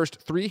on the first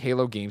 3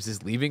 Halo games,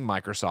 is leaving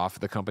Microsoft,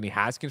 the company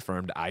has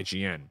confirmed to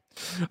IGN.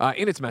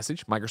 In its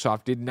message,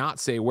 Microsoft did not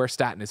say where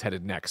Staten is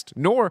headed next,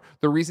 nor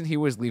the reason he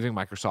was leaving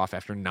Microsoft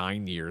after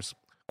 9 years.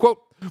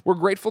 Quote, we're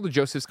grateful to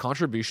Joseph's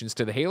contributions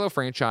to the Halo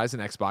franchise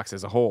and Xbox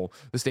as a whole,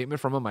 the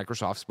statement from a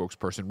Microsoft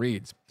spokesperson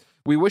reads.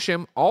 We wish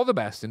him all the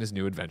best in his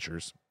new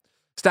adventures.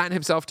 Staten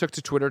himself took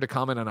to Twitter to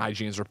comment on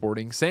IGN's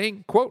reporting,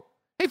 saying, quote,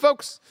 hey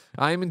folks,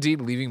 I am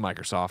indeed leaving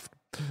Microsoft.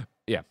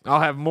 Yeah,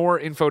 I'll have more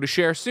info to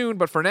share soon,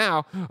 but for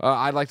now,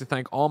 I'd like to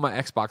thank all my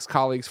Xbox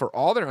colleagues for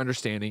all their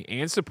understanding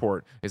and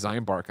support as I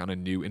embark on a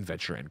new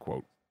adventure, end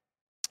quote.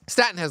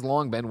 Staten has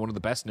long been one of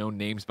the best-known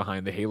names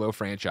behind the Halo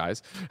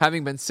franchise,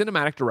 having been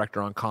cinematic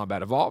director on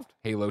Combat Evolved,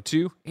 Halo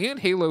 2, and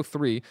Halo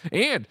 3,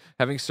 and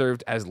having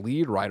served as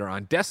lead writer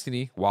on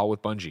Destiny while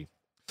with Bungie.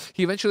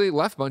 He eventually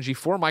left Bungie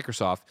for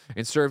Microsoft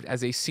and served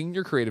as a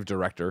senior creative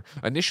director,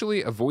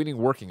 initially avoiding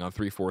working on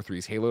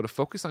 343's Halo to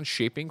focus on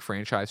shaping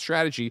franchise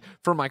strategy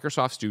for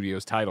Microsoft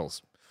Studios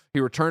titles. He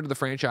returned to the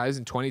franchise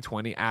in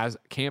 2020 as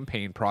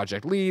campaign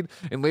project lead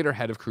and later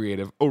head of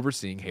creative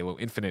overseeing Halo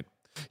Infinite.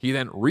 He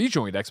then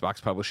rejoined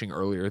Xbox Publishing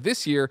earlier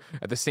this year.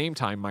 At the same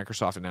time,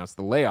 Microsoft announced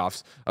the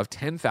layoffs of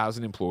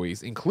 10,000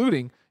 employees,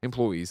 including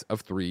employees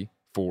of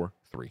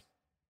 343.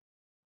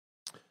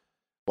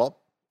 Well,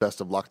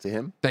 best of luck to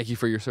him. Thank you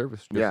for your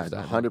service. Yeah,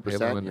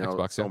 100%. You know,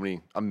 Xbox, so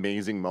many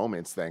amazing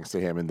moments thanks to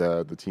him and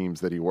the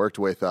teams that he worked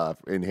with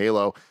in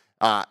Halo.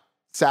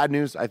 Sad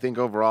news, I think,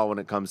 overall, when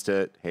it comes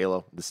to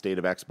Halo, the state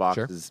of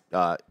Xbox's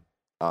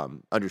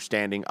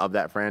understanding of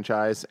that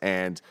franchise.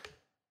 And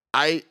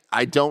I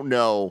don't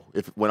know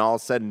if, when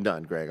all's said and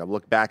done, Greg, I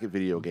look back at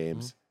video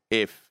games,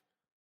 if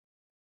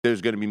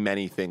there's going to be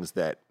many things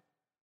that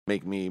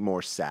make me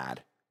more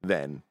sad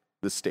than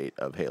the state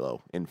of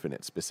Halo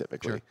Infinite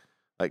specifically. Sure.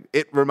 Like,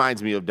 it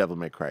reminds me of Devil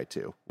May Cry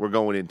 2. We're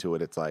going into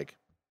it, it's like,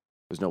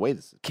 there's no way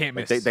this can't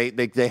miss.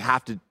 They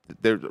have to.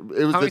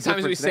 How many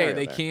times do we say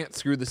they can't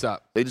screw this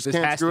up? They just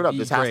can't screw it up.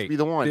 This has to be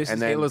the one. This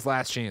is Halo's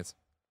last chance.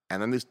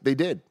 And then they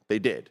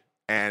did,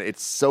 and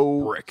it's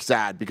so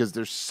sad because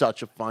there's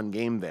such a fun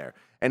game there,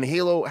 and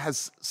Halo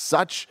has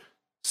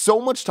so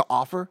much to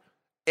offer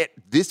at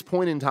this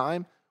point in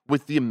time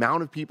with the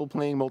amount of people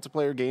playing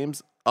multiplayer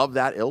games of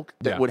that ilk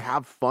that would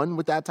have fun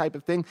with that type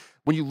of thing.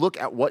 When you look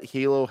at what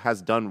Halo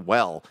has done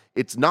well,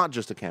 it's not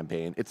just a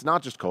campaign. It's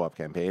not just co-op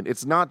campaign.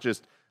 It's not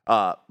just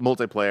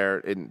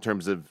multiplayer in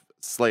terms of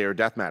Slayer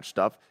deathmatch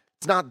stuff.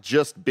 It's not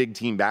just big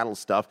team battle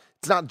stuff.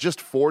 It's not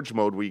just Forge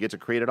mode where you get to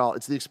create it all.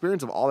 It's the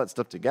experience of all that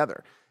stuff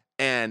together.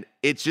 And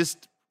it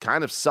just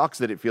kind of sucks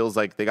that it feels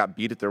like they got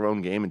beat at their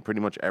own game in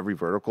pretty much every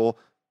vertical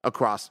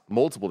across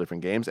multiple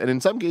different games, and in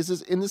some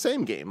cases in the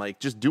same game, like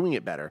just doing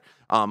it better,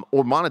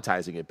 or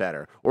monetizing it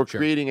better, or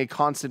creating a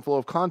constant flow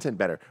of content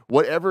better.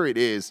 Whatever it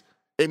is,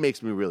 it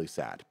makes me really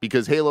sad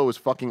because Halo is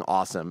fucking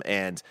awesome.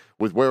 And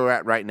with where we're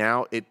at right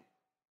now,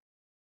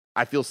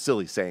 I feel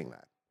silly saying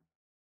that.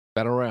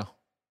 Battle Royale.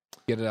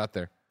 Get it out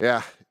there.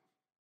 Yeah.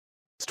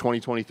 It's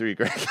 2023,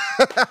 Greg.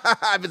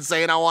 I've been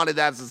saying I wanted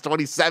that since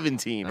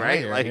 2017,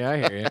 right? I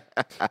hear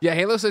you. Yeah,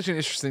 Halo's such an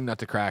interesting nut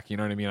to crack. You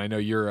know what I mean? I know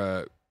you're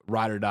a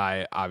ride or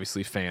die,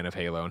 obviously, fan of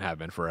Halo and have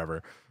been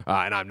forever.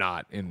 And I'm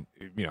not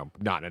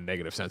not in a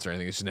negative sense or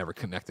anything. It's just never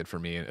connected for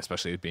me,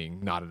 especially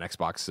being not an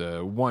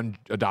Xbox One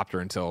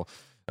adopter until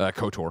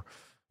KOTOR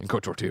and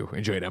KOTOR 2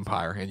 and Jade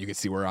Empire. And you can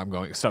see where I'm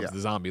going. Stuff the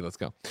zombie. Let's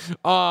go.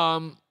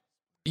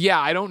 Yeah,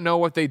 I don't know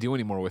what they do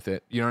anymore with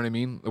it. You know what I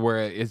mean?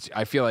 Where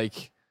I feel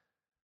like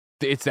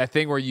it's that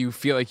thing where you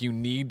feel like you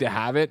need to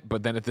have it,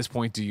 but then at this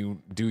point, do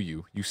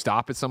you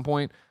stop at some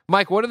point?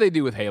 Mike, what do they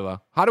do with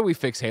Halo? How do we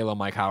fix Halo?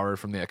 Mike Howard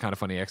from the Kind of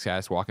Funny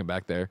X-Cast walking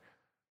back there.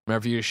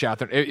 Remember, you just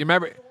shout.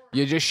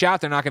 You just shout.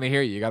 They're not going to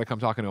hear you. You got to come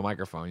talking to a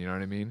microphone. You know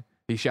what I mean?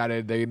 He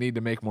shouted. They need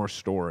to make more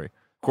story.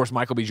 Of course,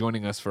 Mike will be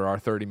joining us for our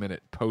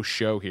 30-minute post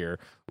show here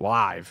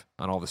live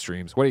on all the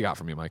streams. What do you got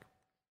for me, Mike?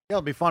 Yeah,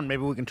 it'll be fun.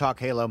 Maybe we can talk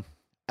Halo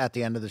at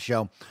the end of the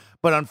show.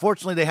 But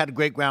unfortunately, they had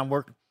great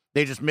groundwork.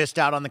 They just missed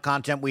out on the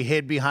content. We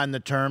hid behind the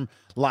term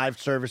live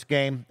service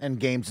game and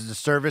games as a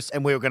service,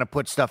 and we were going to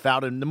put stuff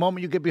out. And the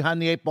moment you get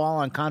behind the 8 ball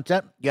on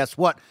content, guess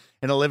what?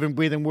 In a living,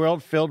 breathing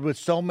world filled with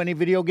so many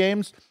video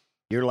games,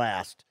 you're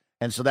last.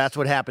 And so that's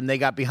what happened. They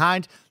got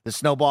behind. The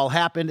snowball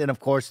happened. And, of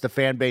course, the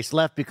fan base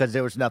left because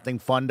there was nothing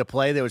fun to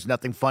play. There was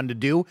nothing fun to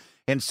do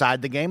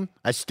inside the game.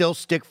 I still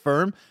stick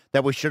firm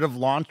that we should have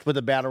launched with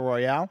a Battle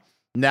Royale.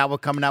 Now we're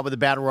coming out with a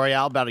Battle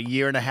Royale about a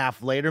year and a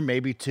half later,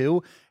 maybe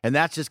 2. And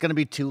that's just going to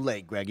be too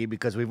late, Greggy,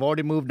 because we've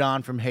already moved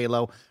on from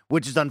Halo,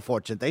 which is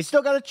unfortunate. They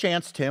still got a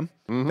chance, Tim.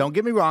 Mm-hmm. Don't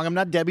get me wrong. I'm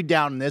not Debbie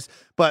Down in this,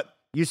 but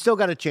you still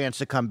got a chance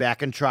to come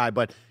back and try.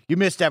 But you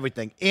missed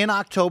everything. In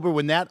October,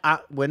 when that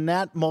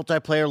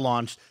multiplayer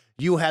launched,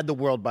 you had the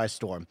world by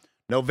storm.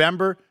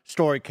 November,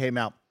 story came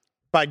out.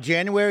 By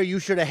January, you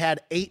should have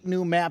had 8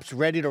 new maps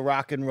ready to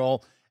rock and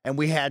roll, and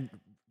we had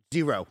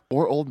 0.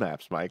 Or old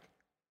maps, Mike.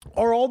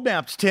 Or old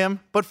maps, Tim.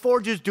 But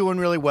Forge is doing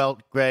really well,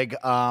 Greg.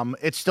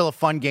 It's still a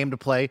fun game to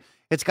play.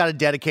 It's got a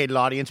dedicated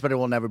audience, but it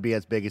will never be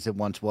as big as it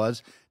once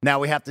was. Now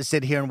we have to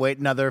sit here and wait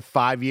another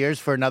 5 years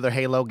for another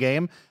Halo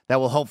game that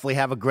will hopefully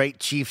have a great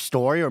chief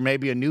story or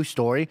maybe a new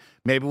story.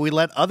 Maybe we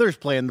let others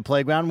play in the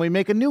playground and we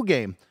make a new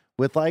game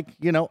with,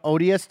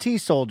 ODST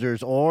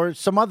soldiers or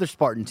some other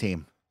Spartan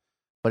team.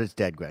 But it's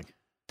dead, Greg.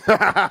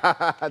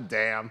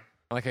 Damn.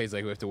 I like how he's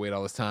like, we have to wait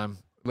all this time.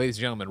 Ladies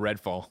and gentlemen,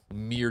 Redfall,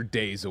 mere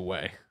days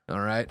away. All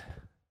right.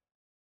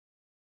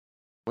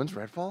 When's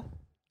Redfall?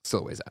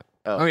 Still ways out.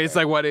 Oh, I mean, it's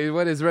like, what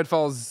is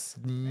Redfall's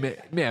May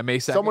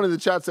 2nd? Someone in the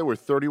chat said we're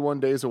 31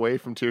 days away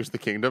from Tears of the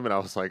Kingdom, and I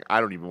was like, I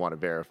don't even want to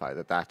verify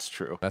that that's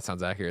true. That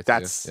sounds accurate.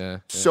 That's too. Yeah.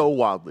 So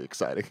wildly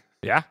exciting.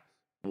 Yeah.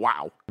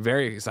 Wow.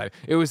 Very exciting.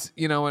 It was,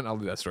 you know what? I'll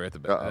leave that story at the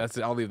back.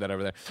 I'll leave that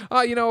over there.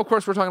 Of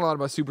course, we're talking a lot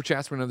about Super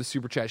Chats. We're another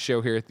Super Chat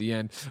show here at the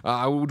end.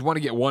 I would want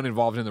to get one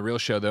involved in the real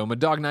show, though.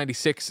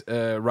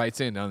 Madog96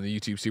 writes in on the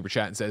YouTube Super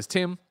Chat and says,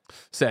 Tim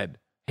said,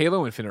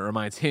 Halo Infinite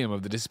reminds him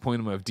of the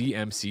disappointment of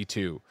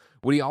DMC2.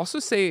 Would he also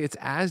say it's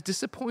as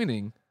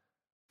disappointing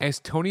as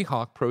Tony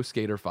Hawk Pro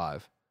Skater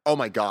 5? Oh,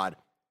 my God.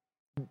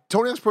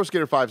 Tony Hawk's Pro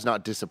Skater 5 is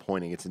not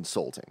disappointing. It's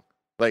insulting.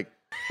 Like,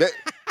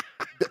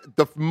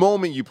 the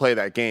moment you play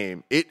that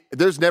game,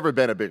 there's never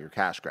been a bigger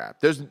cash grab.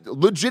 There's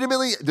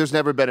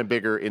never been a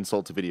bigger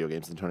insult to video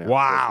games than Tony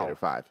Hawk's Pro Skater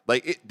 5.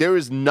 Like, there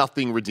is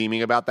nothing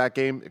redeeming about that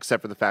game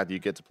except for the fact that you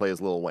get to play as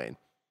Lil Wayne.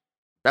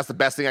 That's the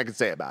best thing I can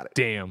say about it.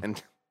 Damn.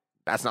 And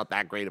that's not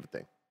that great of a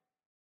thing.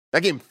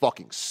 That game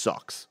fucking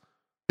sucks.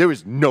 There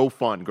is no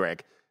fun,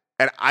 Greg.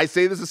 And I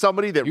say this as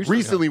somebody that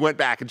recently went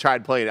back and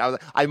tried playing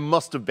it. I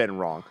must have been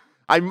wrong.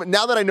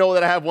 Now that I know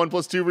that I have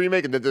 1+2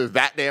 Remake and that they're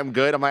that damn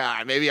good, I'm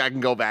like, maybe I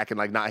can go back and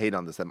like not hate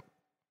on this.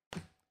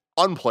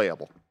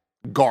 Unplayable.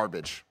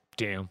 Garbage.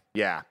 Damn.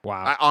 Yeah.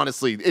 Wow.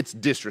 Honestly, it's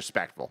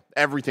disrespectful.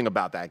 Everything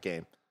about that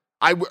game.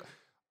 I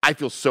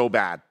feel so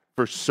bad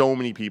for so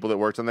many people that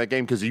worked on that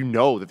game because you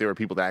know that there were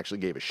people that actually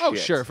gave a shit. Oh,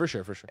 sure, for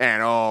sure.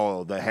 And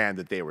the hand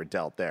that they were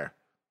dealt there.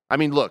 I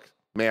mean, look,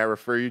 may I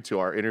refer you to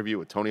our interview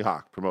with Tony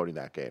Hawk promoting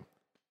that game?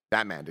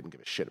 That man didn't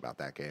give a shit about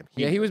that game.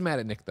 He was mad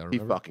at Nick, though,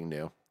 remember? He fucking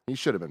knew. He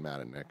should have been mad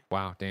at Nick.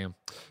 Wow, damn.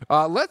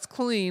 Let's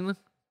clean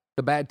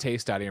the bad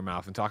taste out of your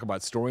mouth and talk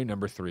about story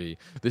number 3.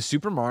 The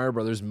Super Mario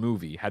Brothers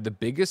movie had the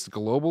biggest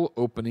global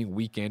opening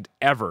weekend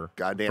ever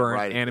for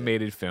an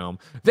animated film.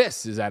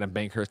 This is Adam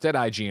Bankhurst at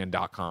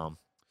IGN.com.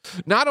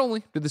 Not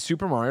only did the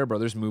Super Mario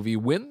Brothers movie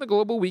win the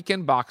global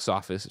weekend box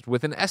office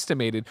with an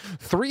estimated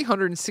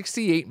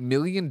 $368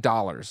 million,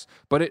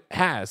 but it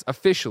has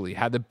officially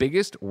had the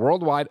biggest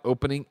worldwide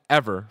opening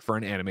ever for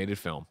an animated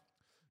film.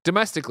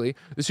 Domestically,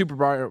 the Super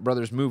Mario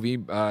Brothers movie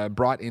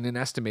brought in an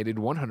estimated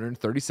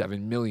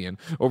 $137 million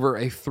over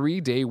a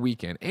 3-day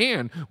weekend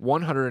and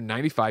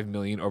 $195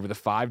 million over the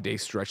 5-day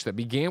stretch that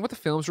began with the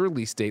film's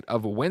release date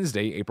of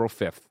Wednesday, April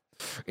 5th.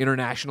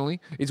 Internationally,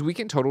 its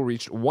weekend total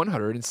reached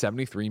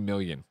 $173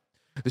 million.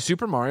 The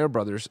Super Mario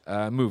Brothers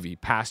movie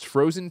passed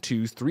Frozen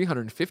 2's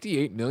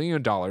 $358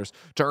 million to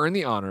earn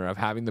the honor of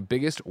having the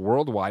biggest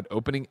worldwide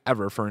opening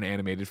ever for an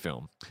animated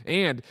film.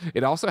 And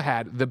it also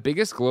had the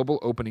biggest global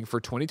opening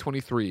for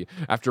 2023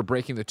 after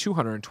breaking the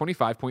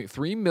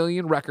 $225.3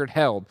 million record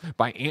held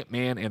by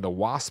Ant-Man and the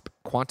Wasp: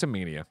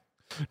 Quantumania.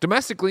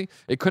 Domestically,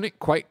 it couldn't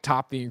quite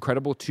top the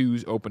Incredible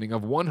 2's opening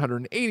of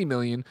 $180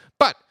 million,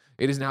 but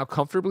it is now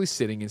comfortably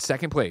sitting in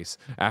second place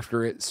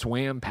after it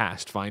swam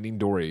past Finding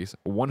Dory's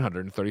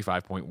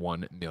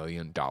 $135.1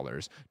 million.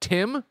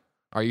 Tim,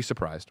 are you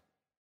surprised?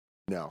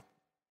 No.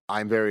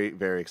 I'm very,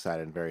 very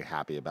excited and very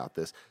happy about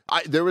this.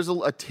 There was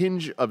a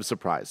tinge of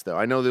surprise, though.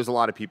 I know there's a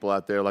lot of people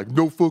out there like,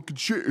 no fucking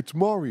shit, it's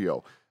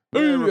Mario.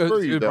 Brian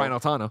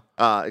Altano.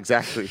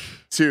 Exactly.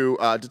 To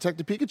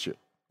Detective Pikachu,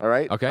 all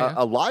right? Okay.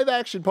 A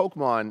live-action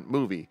Pokemon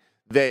movie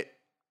that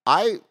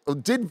I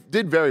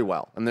did very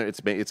well, and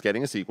it's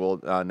getting a sequel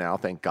now,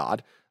 thank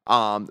God.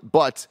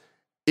 But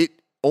it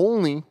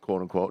only,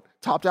 quote unquote,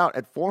 topped out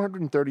at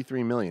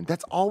 $433 million.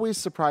 That's always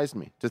surprised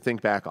me to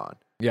think back on.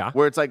 Yeah,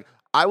 where it's like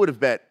I would have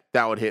bet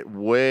that would hit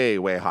way,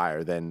 way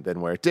higher than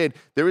where it did.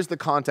 There is the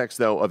context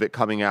though of it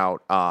coming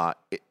out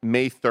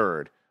May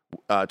 3rd,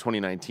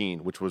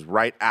 2019, which was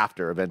right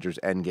after Avengers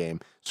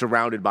Endgame,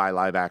 surrounded by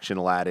live action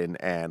Aladdin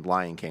and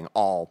Lion King,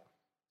 all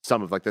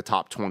some of like the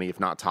top 20, if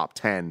not top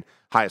 10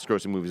 highest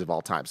grossing movies of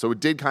all time. So it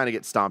did kind of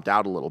get stomped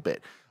out a little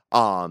bit.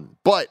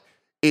 But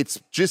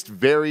it's just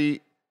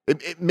it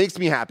makes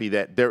me happy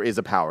that there is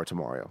a power to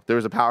Mario. There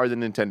is a power that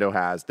Nintendo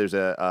has. There's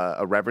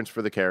a reverence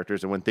for the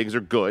characters. And when things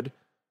are good,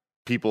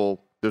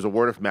 there's a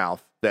word of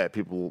mouth that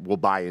people will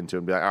buy into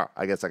and be like, oh,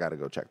 I guess I got to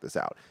go check this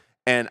out.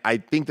 And I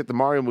think that the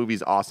Mario movie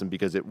is awesome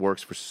because it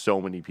works for so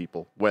many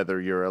people,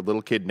 whether you're a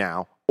little kid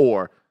now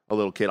or a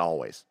little kid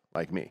always,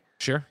 like me.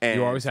 Sure, and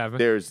you always have it.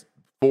 There's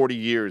 40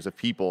 years of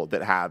people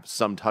that have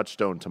some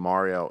touchstone to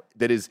Mario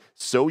that is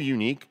so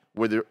unique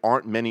where there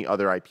aren't many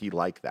other IP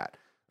like that.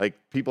 Like,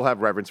 people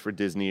have reverence for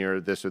Disney or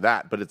this or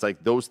that, but it's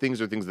like those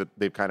things are things that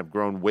they've kind of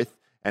grown with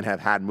and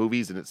have had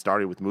movies, and it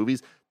started with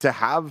movies. To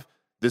have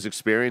this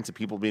experience of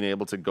people being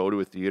able to go to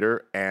a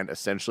theater and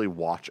essentially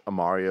watch a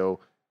Mario,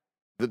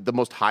 the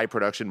most high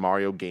production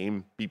Mario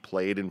game be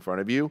played in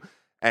front of you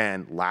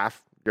and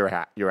laugh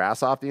your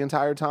ass off the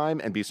entire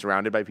time and be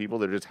surrounded by people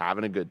that are just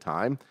having a good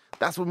time.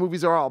 That's what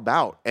movies are all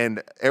about.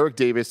 And Eric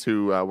Davis,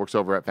 who works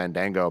over at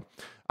Fandango,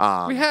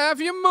 we have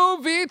your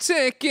movie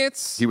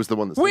tickets. He was the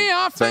one that we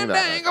are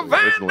Fandango,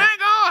 Fandango.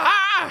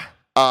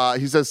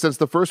 He says, since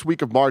the first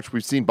week of March,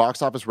 we've seen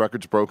box office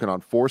records broken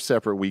on 4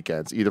 separate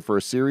weekends, either for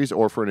a series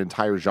or for an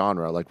entire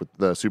genre, like with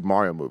the Super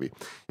Mario movie.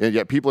 And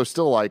yet people are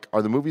still like,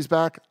 are the movies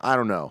back? I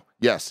don't know.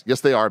 Yes,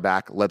 they are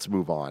back. Let's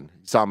move on.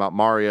 He's talking about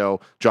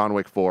Mario, John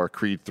Wick 4,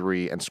 Creed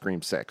 3, and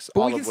Scream 6.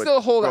 But we can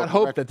still hold out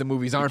hope that the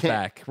movies aren't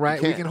back,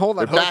 right? We can hold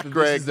out hope that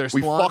this is their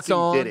swan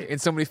song and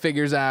somebody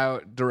figures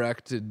out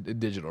direct to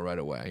digital right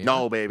away.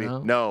 No, baby.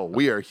 No,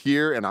 we are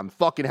here, and I'm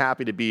fucking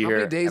happy to be here. How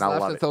many days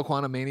left until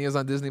Quantumania is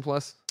on Disney+?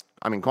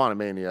 I mean,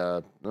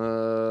 Quantumania,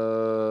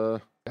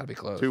 gotta be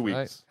close. 2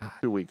 weeks. Right?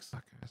 2 weeks.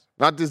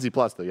 Not Disney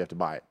Plus, though. You have to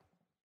buy it.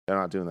 They're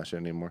not doing that shit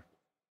anymore.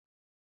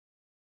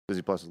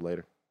 Disney Plus is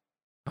later.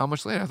 How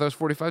much later? I thought it was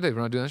 45 days.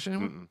 We're not doing that shit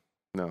anymore?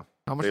 No.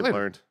 How much They've later?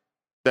 learned.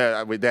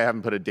 They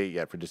haven't put a date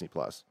yet for Disney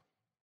Plus.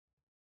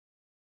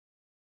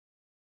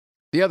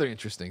 The other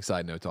interesting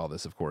side note to all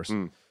this, of course,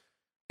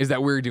 is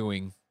that we're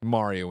doing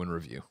Mario in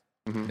review.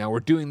 Now, we're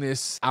doing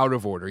this out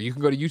of order. You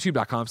can go to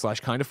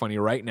youtube.com/kindafunny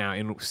right now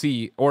and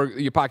see, or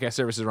your podcast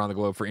services around the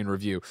globe for in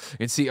review,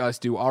 and see us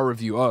do our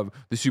review of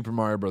the Super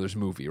Mario Brothers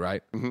movie,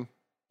 right?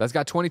 That's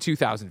got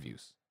 22,000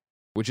 views,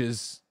 which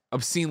is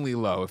obscenely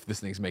low if this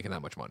thing's making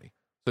that much money.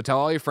 So tell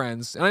all your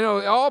friends. And I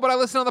know, but I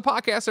listen on the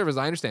podcast service.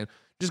 I understand.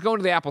 Just go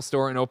into the Apple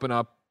Store and open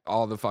up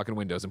all the fucking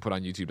windows and put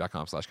on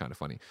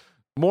youtube.com/kindafunny.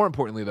 More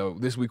importantly, though,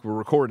 this week we're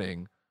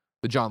recording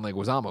the John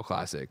Leguizamo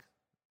classic,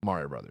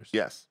 Mario Brothers.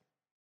 Yes.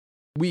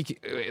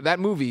 That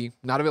movie,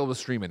 not available to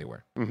stream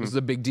anywhere. This is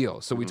a big deal.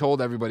 So we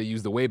told everybody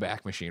use the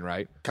Wayback Machine,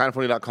 right?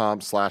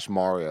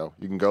 Kindafunny.com/Mario.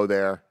 You can go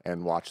there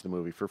and watch the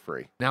movie for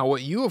free. Now,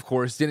 what you, of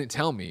course, didn't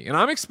tell me, and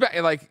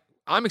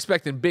I'm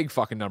expecting big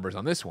fucking numbers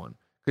on this one.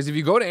 Because if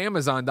you go to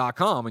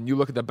Amazon.com and you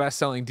look at the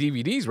best-selling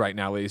DVDs right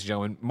now, ladies and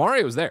gentlemen,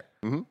 Mario's there.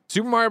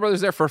 Super Mario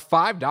Brothers there for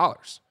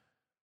 $5.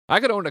 I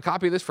could own a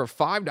copy of this for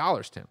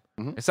 $5, Tim.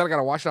 Instead, I got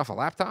to watch it off a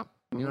laptop.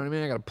 You know what I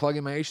mean? I got to plug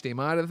in my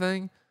HDMI to the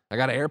thing. I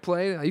got to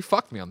AirPlay. You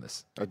fucked me on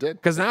this. I did.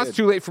 Because now it's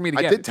too late for me to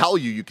get it. I did tell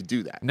you could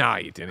do that. No,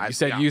 you didn't. You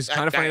said use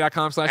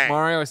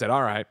kindafunny.com/Mario. I said,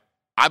 all right.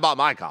 I bought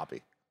my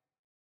copy.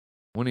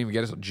 Wouldn't even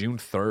get it until June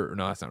 3rd.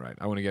 No, that's not right.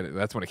 I want to get it.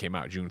 That's when it came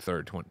out, June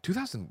 3rd,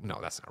 2000. No,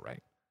 that's not right.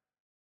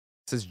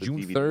 It says June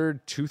DVD.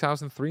 3rd,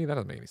 2003. That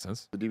doesn't make any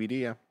sense. The DVD,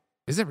 yeah.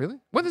 Is it really?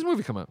 When did this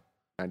movie come out?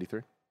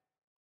 93.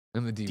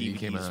 And the DVD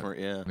came out.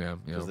 Yeah,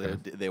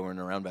 okay. they weren't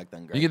around back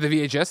then. Greg. You get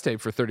the VHS tape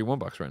for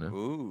 $31 right now.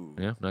 Ooh.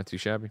 Yeah, not too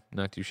shabby.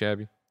 Not too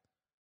shabby.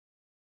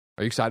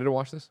 Are you excited to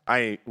watch this?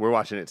 We're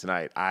watching it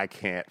tonight. I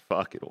can't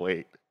fucking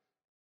wait.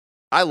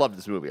 I love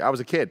this movie. I was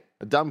a kid,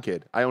 a dumb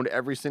kid. I owned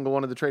every single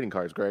one of the trading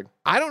cards, Greg.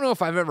 I don't know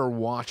if I've ever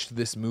watched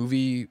this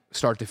movie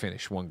start to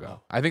finish, one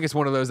go. I think it's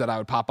one of those that I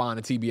would pop on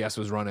and TBS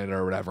was running it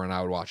or whatever, and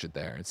I would watch it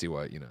there and see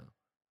what,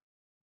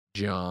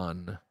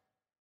 John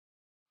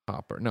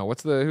Hopper. No,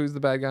 who's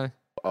the bad guy?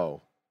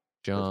 Oh.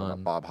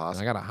 John. Bob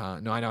Hoskins.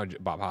 I know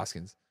Bob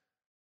Hoskins.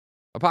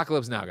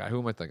 Apocalypse Now guy. Who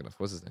am I thinking of?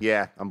 What's his name?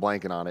 Yeah, I'm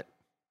blanking on it.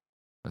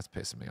 That's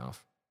pissing me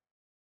off.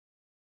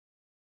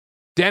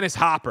 Dennis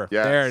Hopper.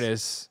 Yes. There it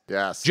is.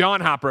 Yes. John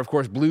Hopper, of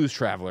course, Blues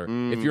Traveler.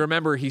 If you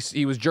remember,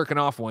 he was jerking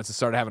off once and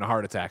started having a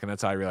heart attack, and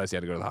that's how I realized he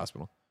had to go to the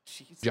hospital.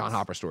 Jesus. John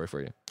Hopper story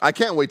for you. I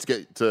can't wait to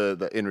get to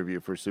the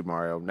interview for Super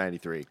Mario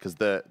 93 because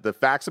the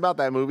facts about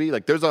that movie,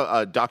 like there's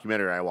a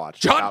documentary I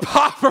watched. John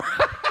Hopper.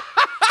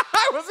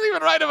 I wasn't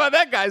even right about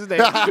that guy's name.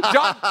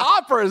 John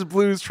Hopper is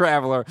Blues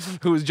Traveler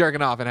who was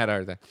jerking off and had a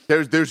heart attack.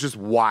 There's just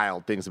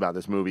wild things about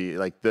this movie.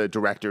 Like the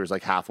director is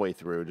like halfway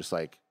through, just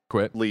like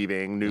quit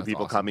leaving, new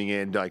people coming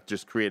in, like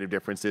just creative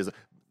differences.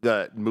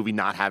 The movie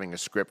not having a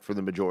script for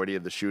the majority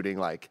of the shooting,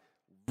 like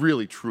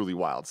really truly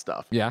wild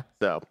stuff. Yeah.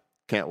 So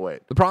can't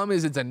wait. The problem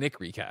is it's a Nick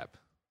recap.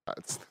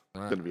 It's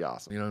gonna be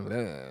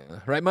awesome.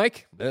 Right,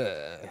 Mike?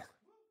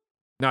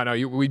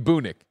 No, we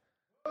boo Nick.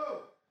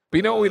 But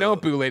you know what we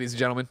don't boo, ladies and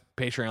gentlemen?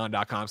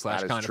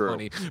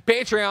 Patreon.com/kindafunny.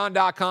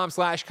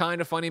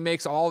 Patreon.com/kindafunny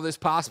makes all this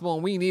possible,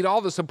 and we need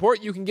all the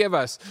support you can give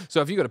us.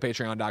 So if you go to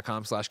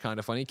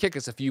patreon.com/kindafunny, kick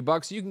us a few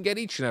bucks, you can get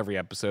each and every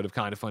episode of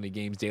Kinda Funny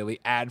Games Daily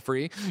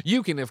ad-free.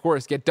 You can, of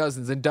course, get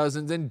dozens and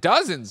dozens and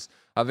dozens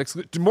of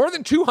more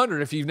than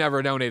 200 if you've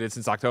never donated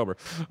since October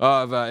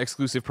of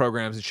exclusive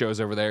programs and shows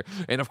over there.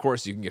 And of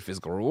course, you can get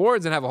physical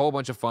rewards and have a whole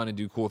bunch of fun and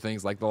do cool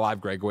things like the live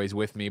Gregways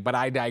with me. But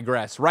I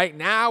digress. Right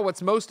now,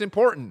 what's most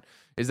important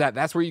is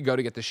that's where you go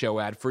to get the show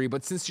ad-free.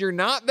 But since you're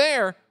not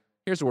there,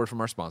 here's a word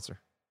from our sponsor.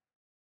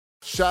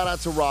 Shout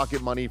out to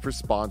Rocket Money for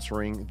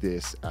sponsoring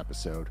this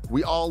episode.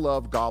 We all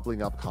love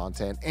gobbling up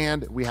content,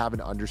 and we have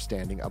an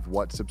understanding of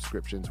what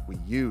subscriptions we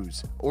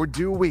use. Or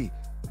do we?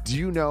 Do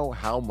you know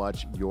how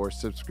much your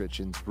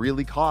subscriptions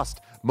really cost?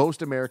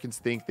 Most Americans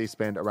think they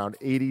spend around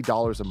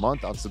 $80 a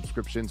month on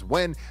subscriptions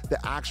when the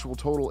actual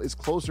total is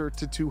closer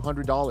to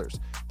 $200.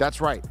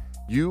 That's right.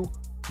 You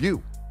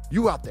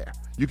out there.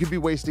 You could be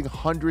wasting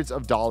hundreds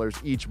of dollars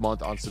each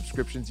month on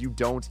subscriptions you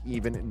don't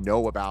even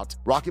know about.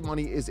 Rocket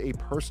Money is a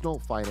personal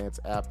finance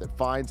app that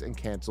finds and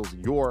cancels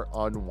your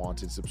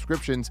unwanted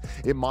subscriptions.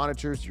 It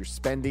monitors your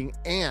spending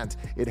and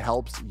it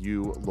helps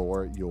you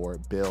lower your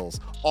bills,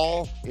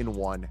 all in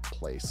one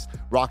place.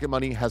 Rocket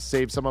Money has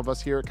saved some of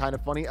us here at Kinda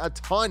Funny a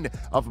ton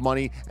of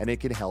money, and it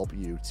can help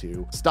you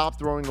too. Stop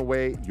throwing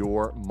away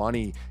your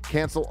money.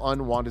 Cancel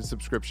unwanted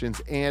subscriptions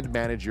and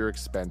manage your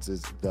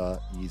expenses the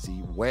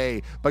easy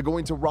way by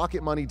going to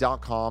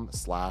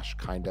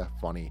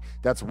rocketmoney.com/kindafunny.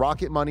 That's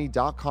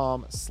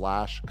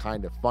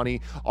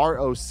rocketmoney.com/kindafunny.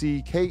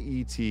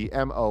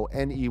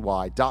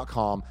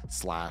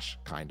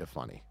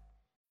 ROCKETMONEY.com/kindafunny.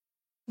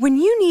 When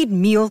you need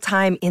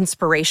mealtime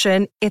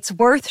inspiration, it's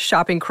worth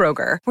shopping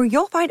Kroger, where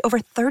you'll find over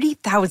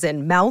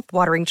 30,000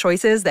 mouth-watering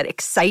choices that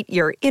excite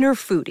your inner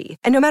foodie.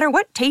 And no matter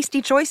what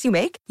tasty choice you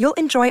make, you'll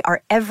enjoy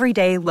our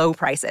everyday low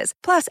prices,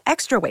 plus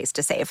extra ways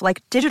to save,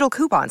 like digital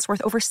coupons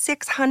worth over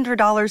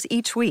 $600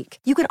 each week.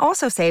 You can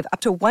also save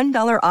up to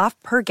 $1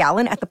 off per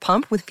gallon at the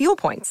pump with fuel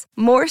points.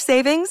 More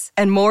savings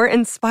and more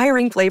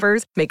inspiring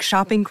flavors make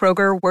shopping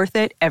Kroger worth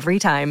it every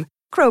time.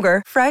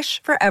 Kroger,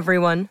 fresh for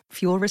everyone.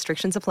 Fuel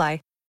restrictions apply.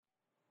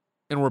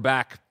 And we're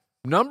back.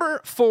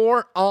 Number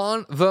 4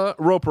 on the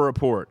Roper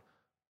Report.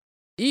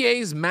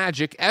 EA's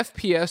Magic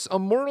FPS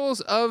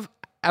Immortals of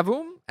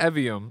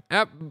Avium.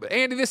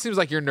 Andy, this seems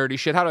like your nerdy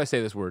shit. How do I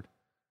say this word?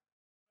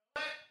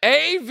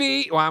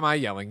 Why am I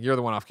yelling? You're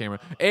the one off camera.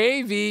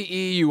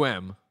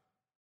 Aveum.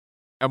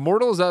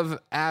 Immortals of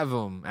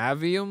Avium.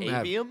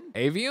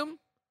 Avium?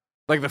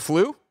 Like the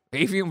flu?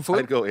 Avium flu?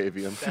 I'd go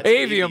avium.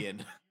 Avium.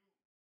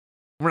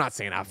 We're not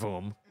saying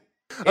Avum.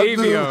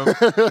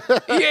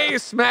 Avium.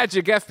 EA's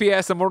Magic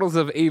FPS Immortals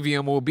of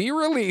Avium will be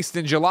released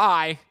in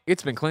July.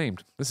 It's been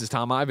claimed. This is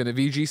Tom Ivan at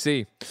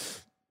VGC.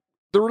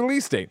 The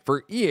release date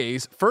for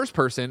EA's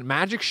first-person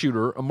Magic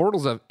shooter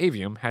Immortals of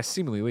Avium has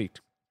seemingly leaked.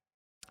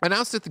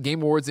 Announced at the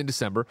Game Awards in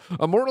December,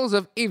 Immortals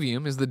of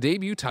Avium is the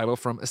debut title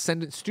from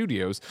Ascendant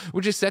Studios,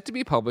 which is set to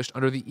be published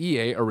under the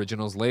EA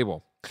Originals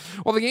label.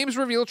 While the game's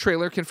reveal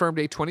trailer confirmed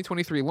a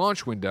 2023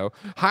 launch window,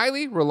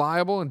 highly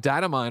reliable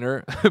data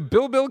miner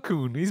Bill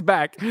Kuhn, he's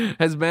back,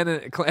 has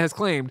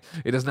claimed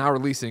it is now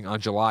releasing on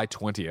July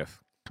 20th.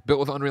 Built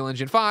with Unreal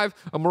Engine 5,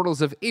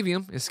 Immortals of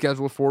Avium is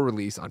scheduled for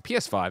release on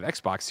PS5,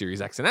 Xbox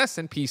Series X and S,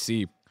 and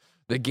PC.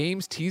 The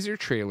game's teaser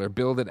trailer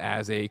billed it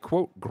as a,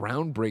 quote,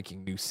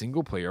 groundbreaking new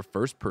single-player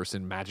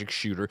first-person Magic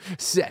shooter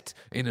set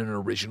in an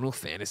original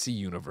fantasy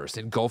universe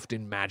engulfed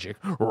in magic,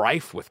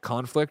 rife with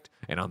conflict,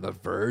 and on the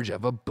verge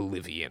of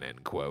oblivion,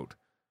 end quote.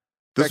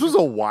 This was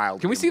a wild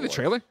Can we see the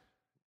trailer?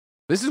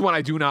 This is one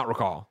I do not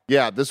recall.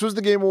 Yeah, this was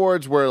the Game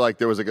Awards where like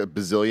there was like a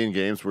bazillion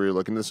games where you're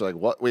looking at this like,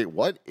 what? Wait,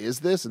 what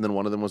is this? And then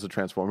one of them was a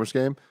Transformers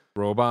game.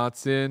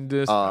 Robots in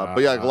disguise.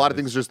 But yeah, like, a lot of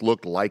things just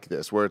looked like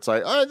this, where it's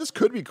like, oh, this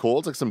could be cool.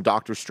 It's like some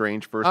Doctor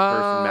Strange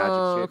first-person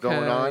magic shit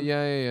going on.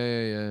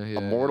 Yeah.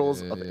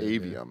 Immortals of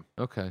Avium.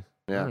 Okay.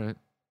 Yeah.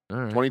 All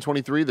right.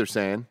 2023, they're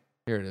saying.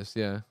 Here it is.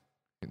 Yeah.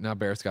 Now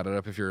Barrett's got it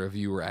up if you're a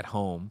viewer at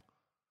home.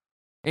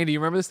 Andy, you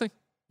remember this thing?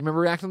 You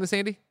remember reacting to this,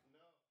 Andy?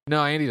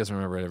 No, Andy doesn't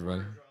remember it,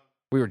 everybody.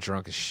 We were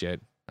drunk as shit.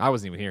 I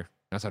wasn't even here.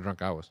 That's how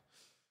drunk I was.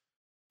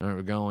 All right,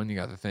 we're going. You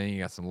got the thing. You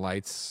got some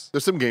lights.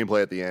 There's some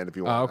gameplay at the end if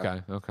you want.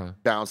 Oh, okay.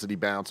 Bouncy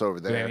bounce over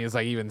there. I mean, it's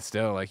like even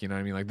still, like, you know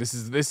what I mean? Like this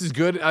is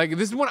good. Like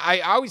this is one I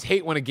always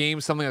hate when a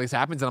game something like this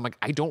happens and I'm like,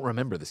 I don't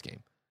remember this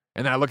game.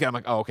 And then I look at it, I'm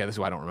like, oh, okay, this is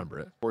why I don't remember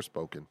it.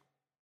 Forspoken.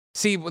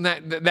 See, when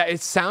that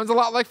it sounds a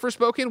lot like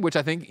Forspoken, which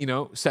I think, you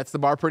know, sets the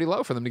bar pretty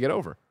low for them to get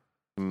over.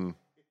 I mean,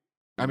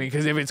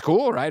 because if it's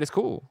cool, right? It's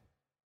cool.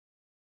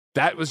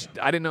 I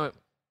didn't know it.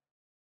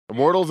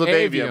 Immortals of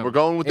Avium. We're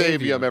going with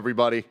Avium,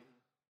 everybody.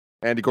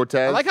 Andy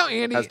Cortez I like how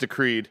Andy has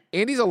decreed.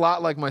 Andy's a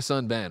lot like my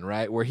son Ben,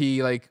 right? Where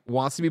he like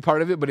wants to be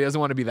part of it, but he doesn't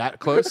want to be that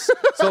close.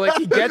 So like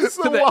he gets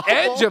to the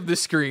edge of the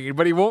screen,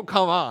 but he won't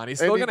come on. He's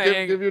still gonna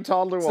hang. Give your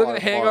toddler still gonna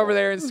hang over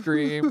there and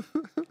scream.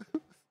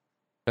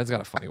 Ben's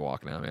got a funny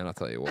walk now, man. I'll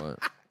tell you what.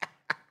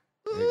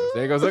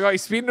 There he goes. Look how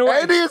he's speeding away.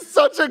 Andy is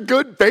such a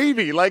good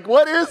baby. Like,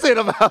 what is it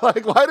about?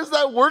 Like, why does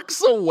that work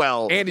so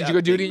well? Andy, did you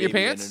go duty in your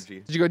pants? Energy.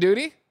 Did you go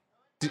duty?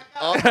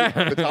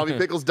 The Tommy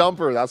Pickles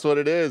dumper. That's what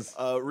it is.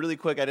 Really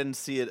quick, I didn't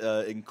see it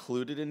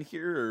included in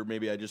here, or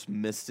maybe I just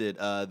missed it.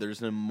 There's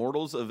an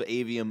Immortals of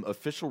Avium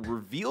official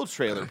reveal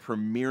trailer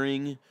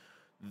premiering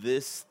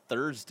this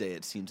Thursday,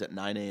 it seems, at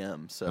 9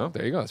 a.m. So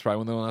there you go. That's probably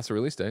when they'll announce the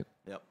release date.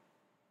 Yep.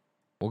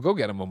 Well, go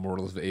get them,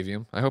 Immortals of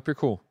Avium. I hope you're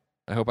cool.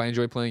 I hope I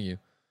enjoy playing you.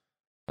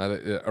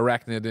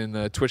 Arachnid in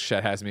the Twitch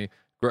chat has me,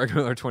 Greg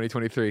Miller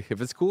 2023.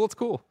 If it's cool, it's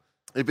cool.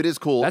 If it is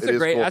cool, that's it a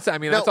great. Cool.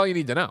 That's all you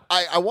need to know.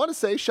 I want to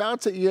say shout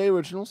out to EA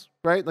Originals,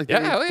 right? Like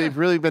yeah, they've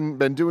really been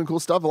doing cool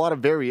stuff, a lot of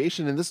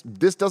variation, and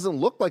this doesn't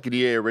look like an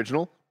EA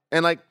original,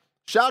 and like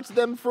shout out to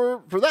them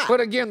for that.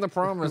 But again, the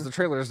problem is the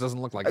trailer doesn't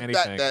look like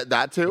anything.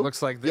 That too. It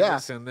looks like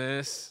this and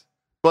this.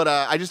 But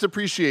I just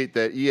appreciate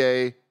that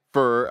EA,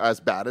 for as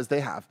bad as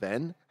they have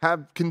been,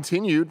 have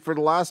continued for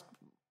the last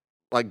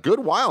like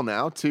good while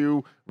now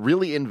to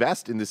really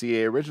invest in this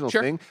EA Originals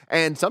thing,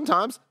 and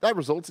sometimes that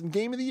results in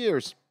Game of the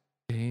Years.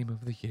 Game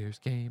of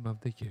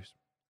the years.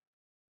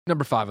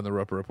 Number 5 on the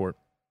Roper Report.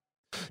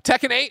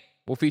 Tekken 8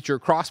 will feature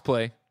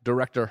crossplay.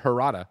 Director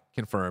Harada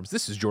confirms.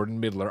 This is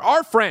Jordan Midler,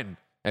 our friend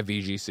at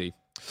VGC.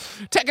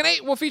 Tekken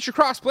 8 will feature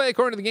crossplay,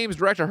 according to the game's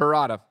director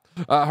Harada.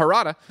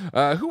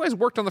 Harada, who has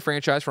worked on the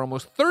franchise for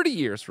almost 30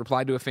 years,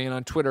 replied to a fan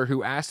on Twitter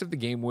who asked if the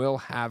game will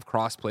have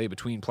crossplay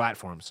between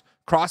platforms.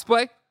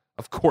 Crossplay?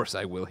 Of course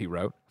I will, he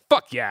wrote.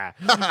 Fuck yeah.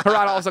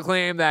 Harada also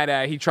claimed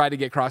that he tried to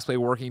get crossplay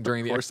working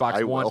during the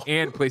Xbox One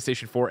and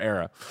PlayStation 4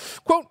 era.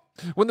 Quote,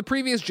 when the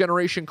previous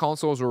generation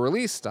consoles were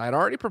released, I had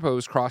already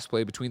proposed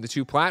crossplay between the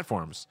two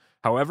platforms.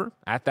 However,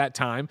 at that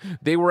time,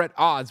 they were at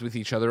odds with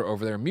each other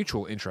over their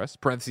mutual interests,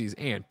 parentheses,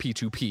 and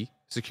P2P,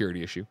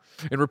 security issue,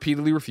 and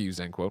repeatedly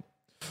refused, end quote.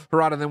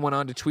 Harada then went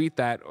on to tweet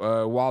that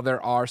while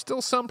there are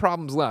still some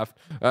problems left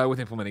with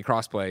implementing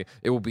crossplay,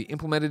 it will be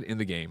implemented in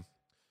the game.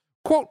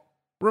 Quote,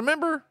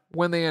 remember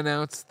when they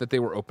announced that they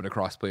were open to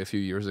crossplay a few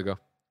years ago?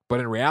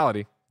 But in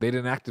reality, they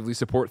didn't actively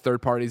support third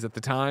parties at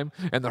the time,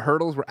 and the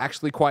hurdles were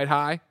actually quite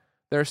high.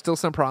 There are still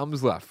some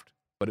problems left,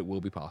 but it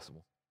will be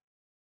possible.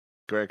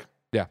 Greg?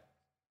 Yeah.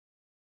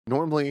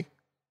 Normally,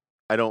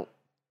 I don't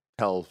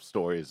tell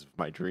stories of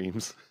my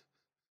dreams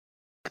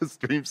because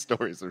dream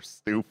stories are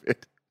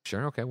stupid.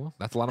 Sure. Okay. Well,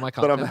 that's a lot of my But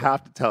content. I'm going to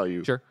have to tell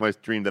you Sure. my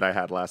dream that I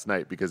had last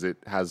night because it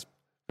has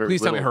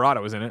Please tell me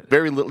Harada was in it.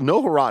 very little.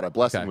 No Harada.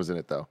 Blessing Okay. was in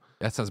it, though.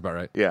 That sounds about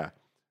right. Yeah.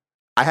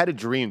 I had a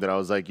dream that I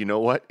was like, you know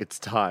what? It's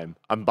time.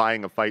 I'm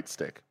buying a fight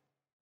stick.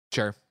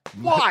 Sure.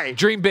 Why?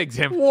 Dream big,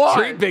 Tim. Why?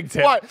 Dream big,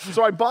 Tim. Why?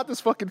 So I bought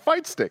this fucking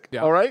fight stick,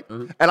 Yeah. all right?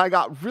 Mhm. And I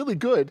got really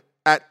good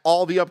at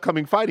all the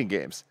upcoming fighting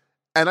games.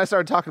 And I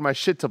started talking my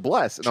shit to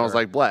Bless. And I was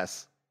Sure. like,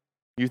 Bless,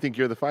 you think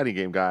you're the fighting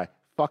game guy?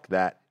 Fuck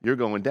that. You're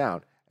going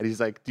down. And he's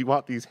like, do you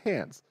want these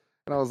hands?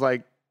 And I was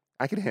like,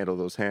 I can handle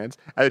those hands.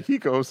 And he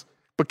goes,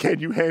 but can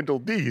you handle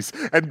these?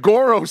 And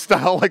Goro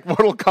style, like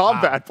Mortal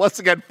Kombat. Wow.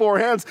 Blessing had 4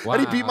 hands, and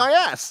he beat Wow. my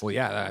ass. Well,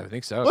 yeah, I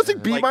think so. Blessing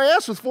beat my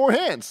ass with 4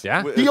 hands.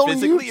 Yeah. He only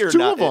Physically used or 2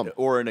 not of them.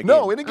 or in a game?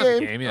 No, in a That's a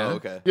game. game, yeah. Oh,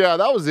 okay. Yeah,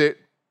 that was it.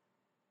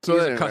 So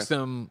anyway. a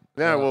custom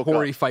Yeah, I woke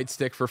hoary up. fight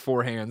stick for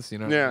 4 hands. You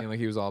know what Yeah. I mean? Like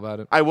he was all about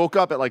it. I woke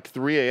up at like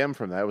 3 a.m.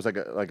 from that. It was like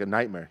a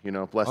nightmare, you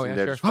know. Blessing yeah,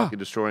 there sure. just fucking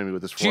destroying me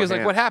with his 4 She was like,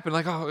 hands. what happened?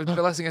 Like, oh,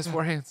 Blessing has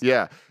 4 hands.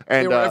 Yeah,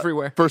 and were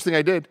everywhere. First thing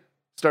I did,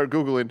 start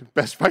Googling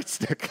best fight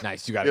stick.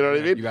 Nice. You got You know what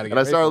I mean? You got to get and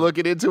I ready started for it.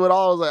 looking into it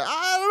all. I was like,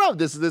 I don't know.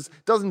 This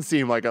doesn't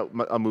seem like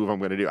a move I'm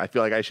going to do. I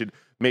feel like I should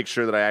make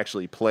sure that I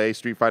actually play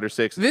Street Fighter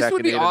 6. This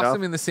would be Tekken 8 awesome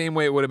enough. in the same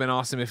way it would have been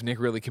awesome if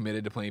Nick really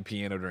committed to playing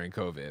piano during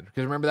COVID.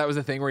 Because remember that was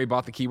the thing where he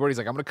bought the keyboard. He's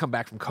like, I'm going to come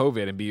back from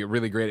COVID and be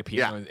really great at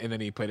piano. Yeah. And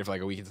then he played it for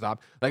like a week and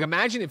stopped. Like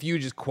imagine if you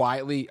just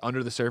quietly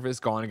under the surface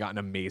gone and gotten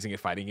amazing at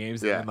fighting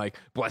games. Yeah. And then like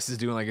Bless is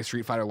doing like a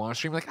Street Fighter launch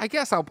stream. Like I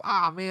guess I'll.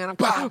 Man, I'm.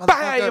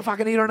 motherfucker. You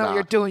fucking you don't know what Nah.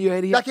 you're doing, you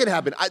idiot. That can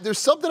happen. There's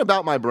something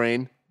about my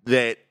brain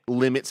that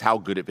limits how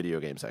good at video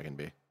games I can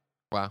be.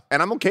 Wow.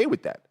 And I'm okay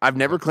with that. I've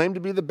never claimed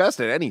to be the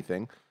best at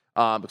anything,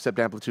 except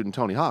Amplitude and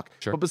Tony Hawk.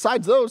 Sure. But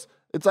besides those,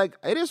 it's like,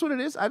 it is what it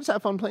is. I just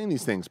have fun playing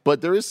these things.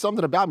 But there is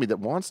something about me that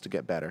wants to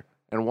get better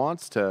and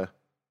wants to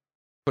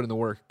Put in the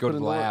work. Go put to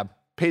in the work, lab.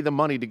 pay the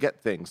money to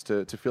get things,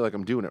 to feel like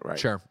I'm doing it right.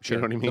 Sure. You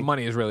know what I mean? The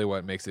money is really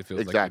what makes it feel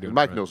Exactly. like you're doing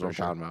Mike it right, knows what for I'm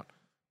sure. talking about.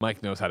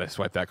 Mike knows how to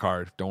swipe that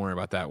card. Don't worry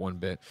about that one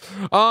bit.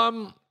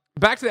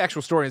 Back to the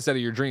actual story instead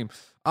of your dream.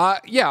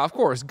 Yeah, of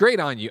course. Great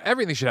on you.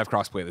 Everything should have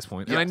crossplay at this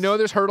point. And I Yes. know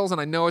there's hurdles,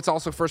 and I know it's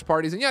also first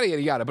parties, and yada,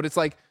 yada, yada. But it's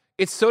like,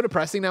 it's so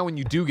depressing now when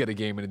you do get a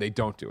game and they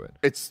don't do it.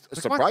 It's Like, what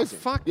the surprising.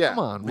 fuck? Yeah. Come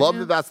on, Love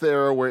man. that that's the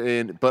era we're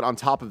in. But on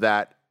top of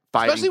that,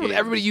 fighting Especially with games-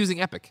 everybody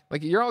using Epic.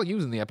 Like, you're all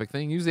using the Epic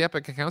thing. Use the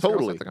Epic accounts. You're all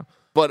Totally. set to go.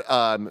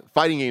 But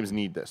fighting games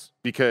need this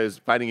because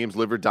fighting games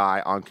live or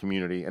die on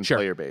community and Sure.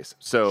 player base.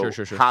 So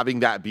Sure.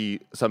 having that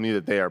be something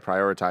that they are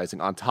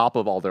prioritizing on top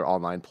of all their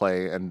online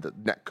play and the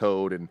net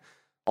code and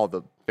all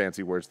the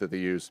fancy words that they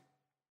use.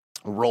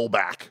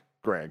 Rollback,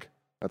 Greg.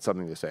 That's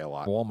something they say a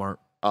lot. Walmart.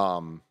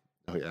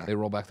 Oh yeah. They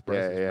roll back the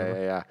prices.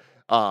 remember?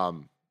 Yeah.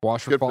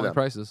 Wash for Good for falling them.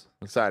 prices.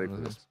 That's Excited what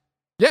for it this. is.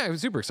 Yeah, it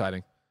was super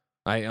exciting.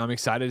 I'm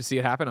excited to see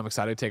it happen. I'm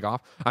excited to take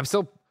off. I'm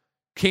still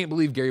can't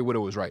believe Gary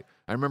Whitta was right.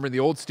 I remember in the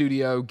old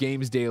studio,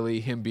 Games Daily,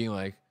 him being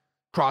like,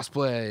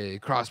 crossplay,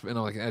 and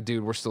I'm like,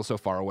 dude, we're still so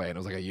far away. And it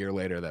was like a year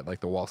later that like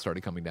the wall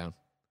started coming down.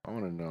 I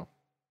want to know.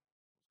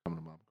 Coming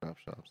to mom and pop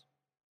shops.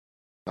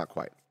 Not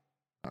quite.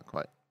 Not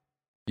quite.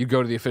 You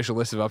go to the official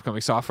list of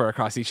upcoming software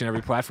across each and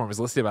every platform is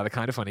listed by the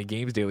Kind of Funny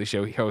Games Daily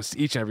Show he hosts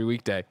each and every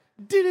weekday.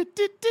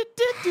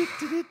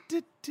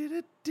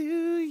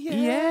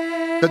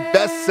 Yeah. The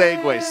best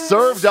segue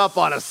served up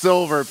on a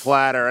silver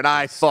platter, and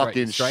I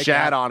fucking strike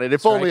shat out. on it.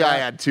 If Strike only I out.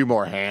 had 2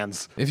 more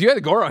hands. If you had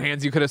the Goro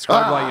hands, you could have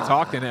scrubbed while you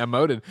talked and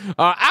emoted.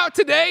 Out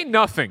today,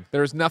 nothing.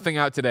 There's nothing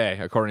out today,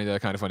 according to the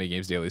Kind of Funny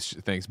Games Daily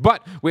things.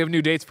 But we have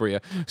new dates for you.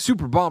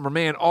 Super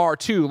Bomberman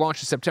R2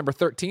 launches September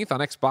 13th on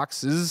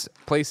Xboxes,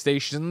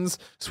 PlayStations,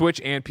 Switch,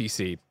 and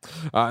PC.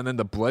 And then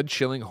the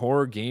blood-chilling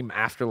horror game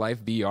Afterlife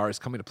VR is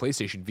coming to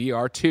PlayStation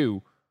VR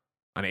 2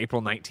 on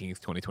April 19th,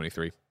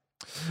 2023.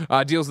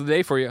 Deals of the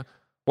day for you.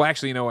 Well,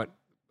 actually, you know what?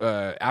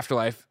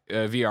 Afterlife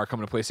VR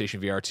coming to PlayStation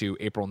VR 2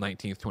 April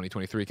 19th,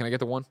 2023. Can I get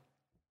the one?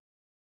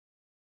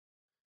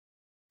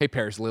 Hey,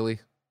 Paris Lily.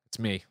 It's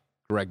me,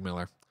 Greg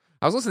Miller.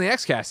 I was listening to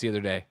XCast the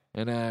other day,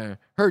 and I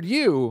heard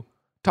you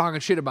talking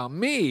shit about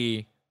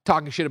me,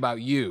 talking shit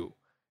about you,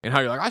 and how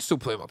you're like, I still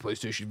play my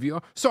PlayStation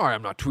VR. Sorry,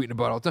 I'm not tweeting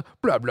about it all the time.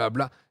 Blah, blah,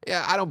 blah.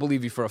 Yeah, I don't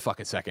believe you for a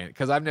fucking second,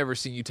 because I've never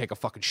seen you take a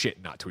fucking shit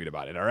and not tweet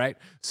about it, all right?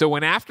 So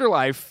when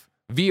Afterlife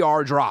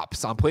VR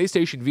drops on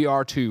PlayStation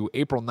VR 2,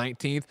 April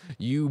 19th,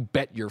 you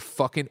bet your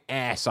fucking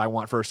ass I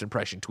want first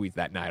impression tweets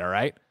that night, all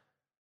right?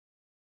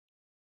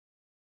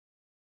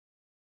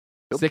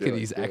 Sick of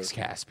these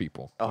XCast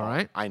people, all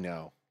right? I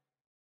know.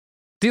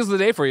 Deals of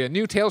the day for you.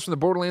 New Tales from the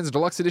Borderlands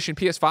Deluxe Edition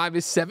PS5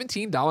 is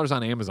 $17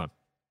 on Amazon.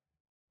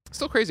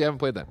 Still crazy. I haven't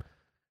played that.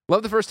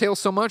 Love the first Tales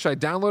so much. I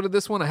downloaded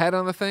this one. I had it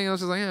on the thing. I was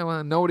just like, yeah,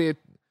 well,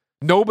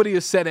 nobody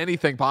has said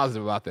anything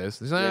positive about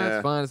this. It's like, Yeah.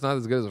 it's fine. It's not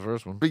as good as the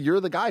first one. But you're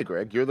the guy,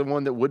 Greg. You're the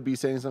one that would be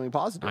saying something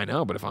positive. I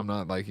know, but if I'm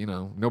not like,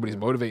 nobody's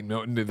motivating.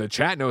 No, the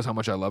chat knows how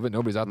much I love it.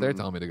 Nobody's out there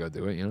telling me to go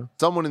do it,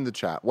 Someone in the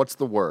chat. What's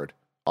the word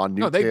on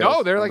new No, they Tales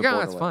know. They're from like, the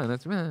it's fine.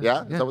 Borderlands? That's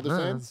Yeah? Is that what they're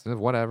saying? it's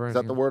whatever. Is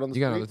that the word on the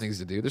You got other streets? things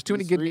to do. There's too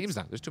many The good streets? games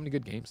now. There's too many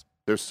good games.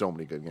 There's so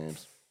many good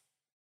games.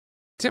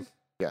 Tim,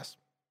 Yes.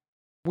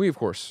 we, of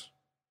course,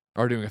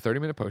 are doing a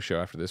 30-minute post show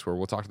after this where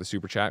we'll talk to the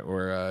super chat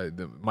where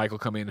Mike will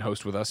come in and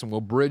host with us, and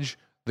we'll bridge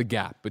the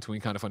gap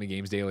between Kinda Funny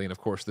Games Daily and, of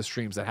course, the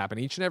streams that happen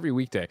each and every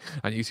weekday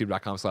on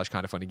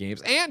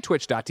youtube.com/kindafunnygames and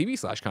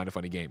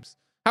twitch.tv/kindafunnygames.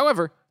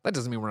 However, that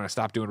doesn't mean we're going to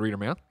stop doing reader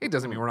mail. It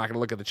doesn't mean we're not going to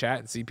look at the chat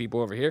and see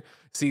people over here,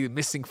 see the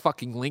missing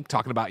fucking link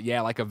talking about,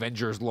 like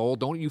Avengers, lol.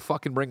 Don't you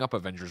fucking bring up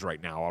Avengers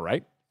right now, all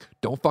right?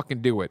 Don't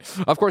fucking do it.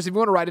 Of course, if you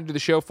want to write into the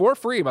show for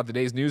free about the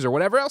day's news or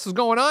whatever else is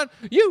going on,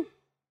 you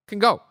can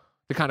go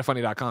to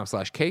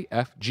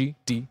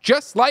kindafunny.com/KFGD,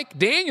 just like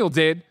Daniel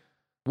did.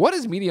 What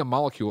is Media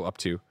Molecule up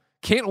to?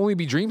 Can't only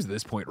be dreams at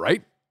this point,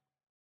 right?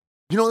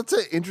 You know, that's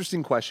an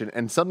interesting question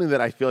and something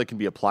that I feel like can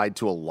be applied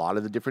to a lot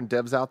of the different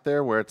devs out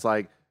there where it's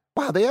like,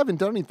 wow, they haven't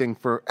done anything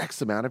for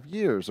X amount of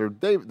years, or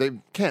they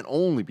can't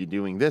only be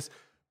doing this.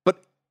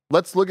 But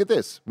let's look at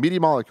this. Media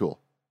Molecule.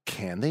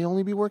 Can they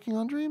only be working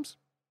on dreams?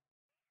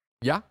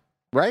 Yeah.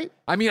 Right?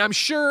 I mean, I'm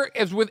sure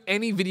as with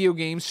any video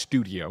game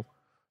studio,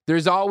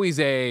 there's always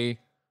a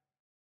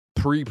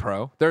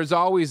pre-pro. There's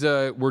always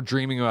a, we're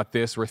dreaming about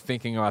this, we're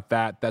thinking about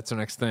that, that's the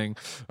next thing.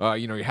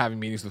 You're having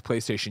meetings with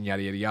PlayStation,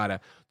 yada, yada,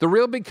 yada. The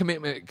real big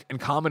commitment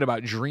and comment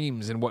about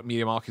dreams and what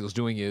Media Molecule is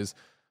doing is,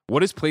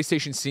 what is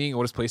PlayStation seeing and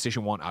what does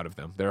PlayStation want out of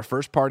them? They're a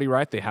first party,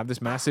 right? They have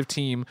this massive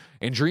team,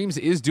 and Dreams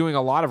is doing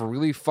a lot of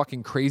really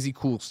fucking crazy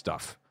cool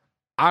stuff.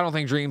 I don't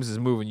think Dreams is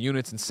moving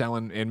units and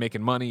selling and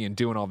making money and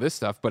doing all this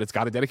stuff, but it's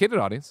got a dedicated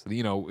audience.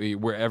 You know,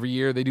 where every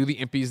year they do the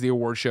Impies, the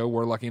award show.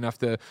 We're lucky enough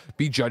to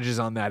be judges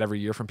on that every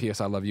year from PS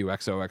I Love You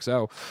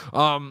XOXO.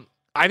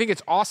 I think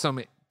it's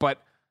awesome,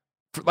 but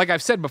like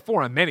I've said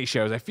before on many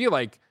shows, I feel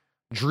like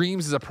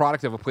Dreams is a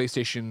product of a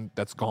PlayStation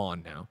that's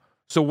gone now.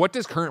 So what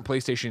does current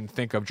PlayStation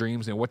think of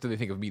Dreams, and what do they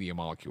think of Media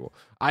Molecule?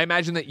 I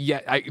imagine that,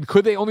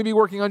 could they only be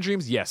working on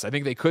Dreams? Yes, I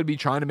think they could be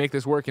trying to make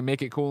this work and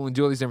make it cool and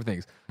do all these different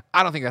things.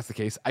 I don't think that's the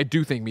case. I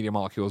do think Media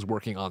Molecule is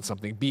working on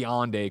something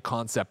beyond a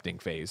concepting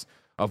phase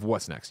of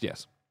what's next,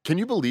 yes. Can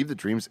you believe that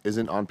Dreams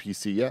isn't on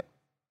PC yet?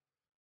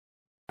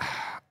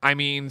 I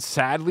mean,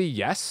 sadly,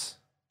 yes.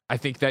 I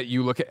think that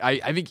you look at,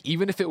 I think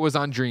even if it was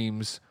on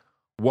Dreams,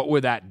 what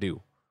would that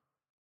do?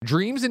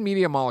 Dreams and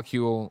Media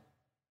Molecule...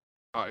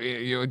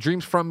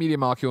 Dreams from Media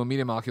Molecule and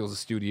Media Molecule as a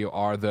studio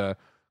are the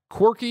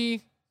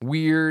quirky,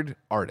 weird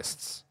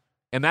artists.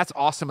 And that's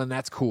awesome and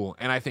that's cool.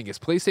 And I think as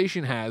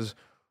PlayStation has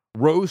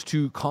rose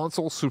to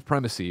console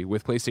supremacy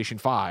with PlayStation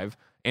 5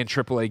 and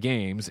AAA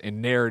games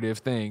and narrative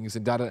things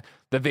and that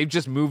they've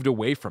just moved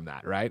away from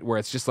that, right? Where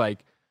it's just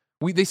like,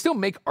 they still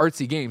make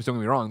artsy games, don't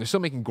get me wrong. They're still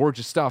making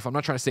gorgeous stuff. I'm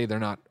not trying to say they're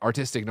not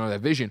artistic nor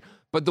that vision,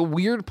 but the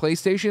weird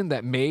PlayStation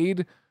that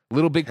made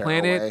Little Big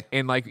Planet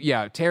and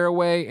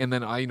Tearaway, and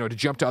then to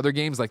jump to other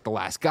games like The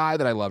Last Guy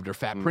that I loved, or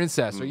Fat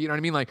Princess, or you know what I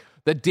mean, like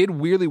that did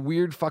really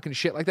weird fucking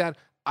shit like that.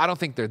 I don't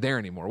think they're there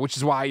anymore, which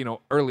is why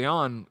early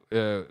on,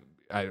 I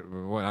don't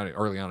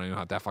know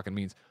what that fucking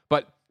means,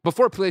 but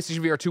before PlayStation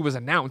VR 2 was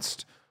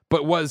announced,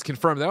 but was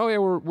confirmed that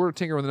we're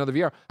tinkering with another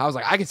VR, I was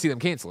like, I can see them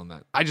canceling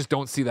that. I just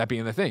don't see that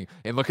being the thing.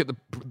 And look at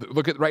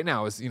right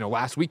now, as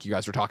last week you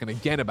guys were talking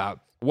again about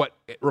what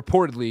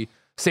reportedly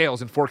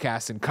sales and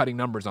forecasts and cutting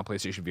numbers on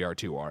PlayStation VR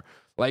 2 are.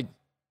 Like,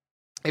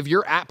 if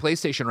you're at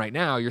PlayStation right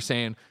now, you're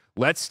saying,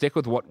 let's stick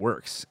with what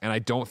works. And I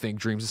don't think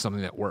Dreams is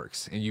something that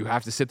works. And you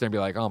have to sit there and be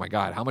like, oh my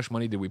God, how much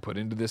money did we put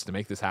into this to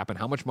make this happen?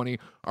 How much money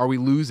are we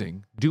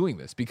losing doing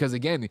this? Because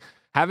again,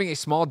 having a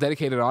small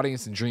dedicated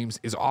audience in Dreams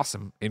is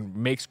awesome and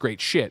makes great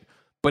shit.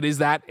 But is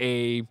that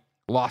a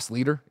lost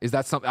leader? Is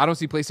that something? I don't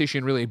see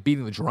PlayStation really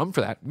beating the drum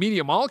for that.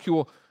 Media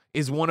Molecule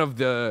is one of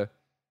the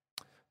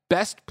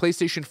best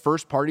PlayStation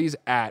first parties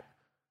at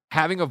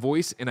having a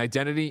voice and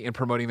identity and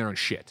promoting their own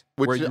shit,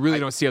 where you really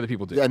don't see other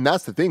people do. And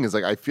that's the thing is,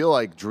 like, I feel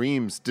like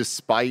Dreams,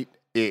 despite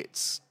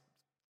its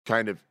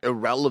kind of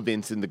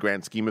irrelevance in the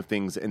grand scheme of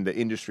things in the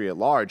industry at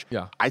large,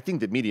 I think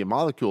that Media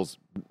Molecules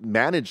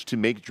managed to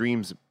make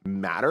Dreams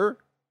matter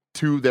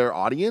to their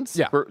audience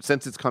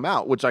since it's come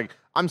out, which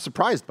I'm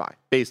surprised by,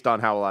 based on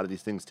how a lot of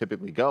these things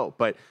typically go.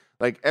 But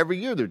like every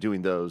year they're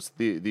doing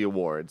the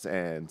awards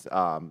and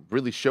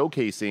really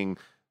showcasing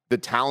the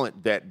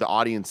talent that the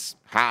audience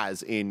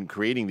has in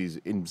creating these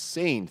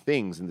insane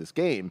things in this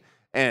game.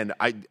 And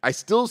I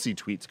still see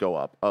tweets go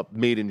up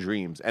made in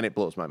Dreams, and it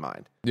blows my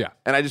mind. Yeah.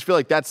 And I just feel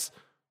like that's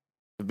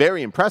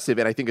very impressive,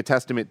 and I think a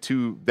testament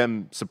to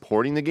them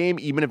supporting the game,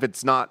 even if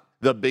it's not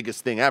the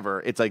biggest thing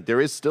ever. It's like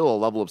there is still a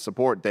level of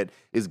support that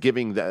is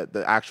giving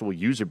the actual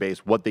user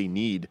base what they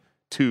need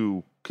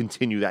to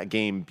continue that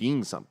game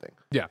being something.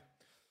 Yeah.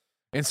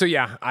 And so,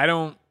 I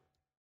don't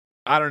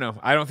know.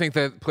 I don't think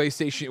that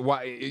PlayStation...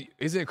 Why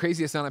isn't it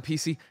crazy it's not on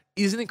PC?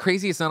 Isn't it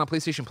crazy it's not on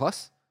PlayStation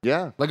Plus?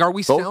 Yeah. Like, are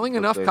we selling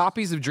enough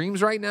copies of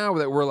Dreams right now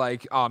that we're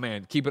like, oh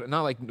man, keep it...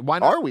 Not like, why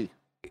not? Are we?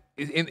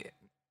 It's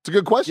a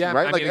good question,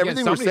 right? Like,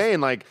 everything we're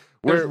saying, like...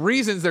 There's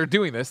reasons they're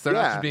doing this. They're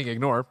not just being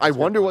ignored. I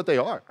wonder what they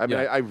are. I mean,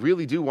 I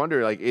really do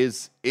wonder, like,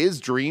 is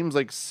Dreams,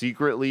 like,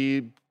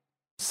 secretly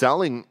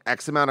selling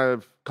X amount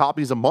of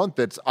copies a month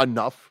that's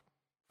enough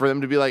for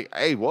them to be like,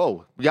 hey,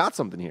 whoa, we got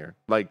something here.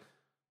 Like,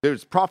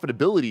 there's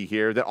profitability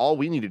here that all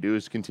we need to do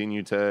is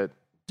continue to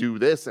do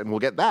this and we'll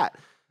get that.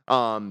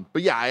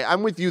 But yeah,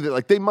 I'm with you that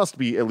like they must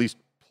be at least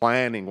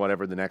planning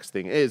whatever the next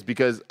thing is,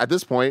 because at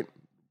this point,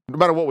 no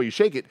matter what way you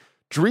shake it,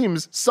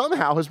 Dreams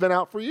somehow has been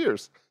out for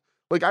years.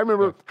 Like I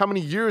remember how many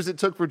years it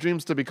took for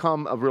Dreams to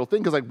become a real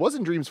thing. Because like,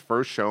 wasn't Dreams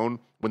first shown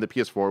when the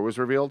PS4 was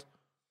revealed?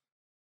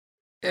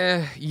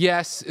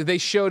 Yes, they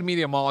showed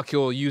Media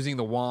Molecule using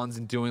the wands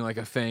and doing like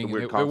a thing.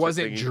 It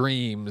wasn't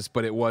Dreams,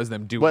 but it was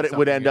them doing. But it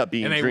would end up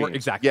being Dreams.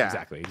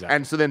 Exactly.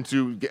 And so then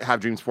to have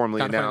Dreams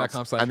formally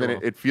announced, and then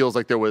it feels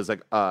like there was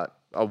like a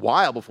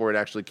while before it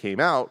actually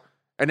came out,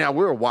 and now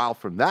we're a while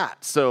from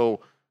that. So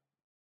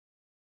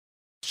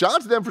shout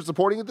out to them for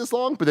supporting it this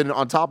long. But then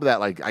on top of that,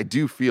 like I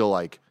do feel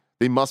like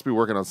they must be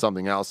working on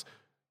something else.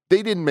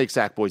 They didn't make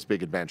Sackboy's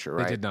Big Adventure,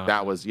 right? They did not.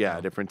 That was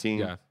a different team.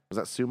 Yeah. Was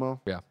that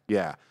Sumo? Yeah.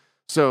 Yeah.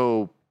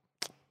 So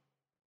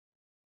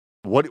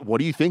what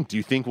do you think? Do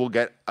you think we'll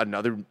get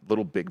another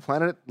Little Big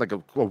Planet, like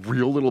a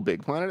real Little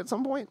Big Planet at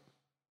some point?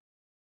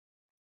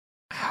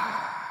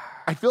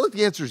 I feel like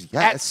the answer is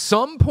yes. At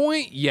some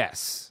point,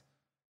 yes.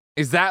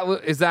 Is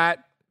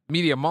that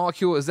Media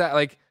Molecule? Is that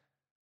like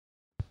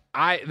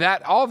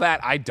all that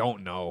I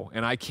don't know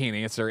and I can't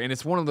answer. And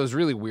it's one of those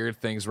really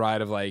weird things,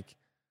 right? Of like,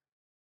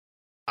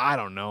 I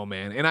don't know,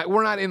 man. And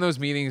we're not in those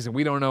meetings and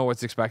we don't know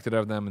what's expected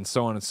of them and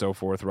so on and so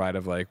forth, right?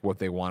 Of like what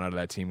they want out of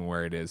that team and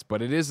where it is.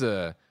 But it is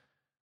a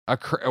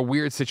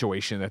weird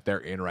situation that they're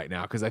in right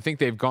now. Cause I think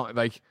they've gone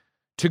like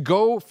to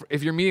go,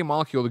 if you're Media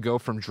Molecule to go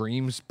from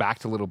Dreams back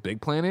to Little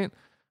Big Planet,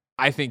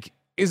 I think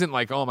isn't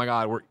like, oh my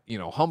God, we're,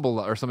 humble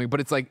or something, but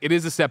it's like, it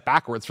is a step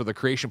backwards for the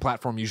creation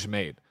platform you just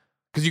made.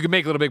 Cause you can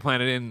make Little Big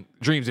Planet in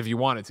Dreams if you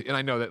wanted to. And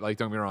I know that like,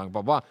 don't get me wrong,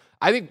 blah, blah.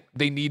 I think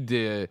they need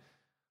to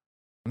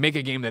make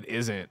a game that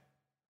isn't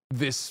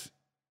this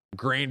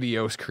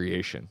grandiose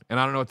creation. And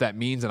I don't know what that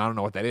means. And I don't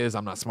know what that is.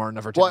 I'm not smart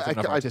enough or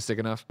artistic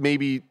enough.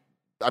 Maybe,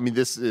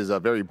 this is a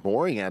very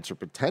boring answer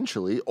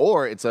potentially,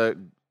 or it's a,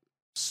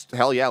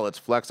 hell yeah, let's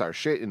flex our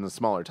shit in the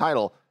smaller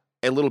title,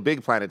 a Little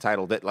Big Planet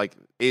title that like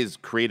is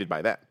created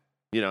by them,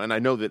 and I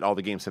know that all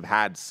the games have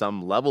had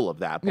some level of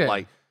that, but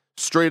like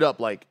straight up,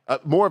 like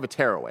more of a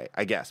tearaway,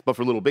 I guess, but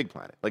for Little Big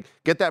Planet, like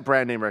get that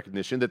brand name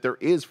recognition that there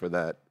is for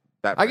that.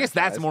 I guess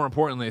that's more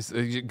importantly is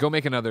go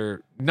make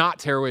another not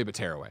tearaway but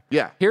tearaway.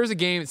 Yeah, here's a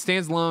game. It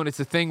stands alone.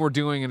 It's a thing we're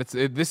doing, and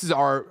this is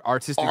our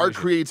artistic, our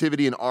vision.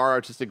 Creativity and our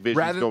artistic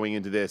vision going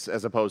into this,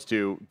 as opposed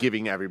to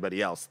giving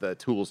everybody else the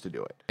tools to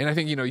do it. And I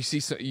think you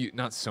see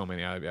not so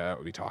many. I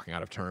would be talking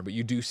out of turn, but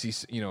you do see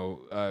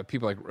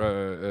people like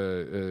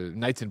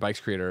Knights and Bikes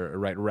creator,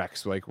 right,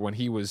 Rex. Like when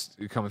he was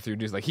coming through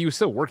news, like he was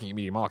still working at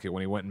Media Molecule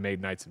when he went and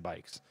made Knights and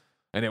Bikes,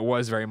 and it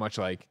was very much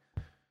like,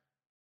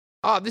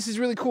 oh, this is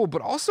really cool, but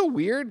also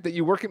weird that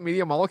you work at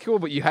Media Molecule,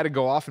 but you had to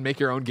go off and make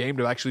your own game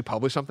to actually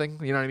publish something.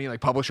 You know what I mean?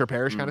 Like publish or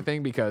perish kind of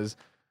thing, because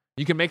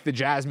you can make the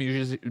jazz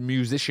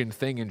musician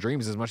thing in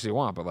Dreams as much as you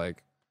want, but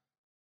like,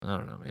 I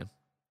don't know, man.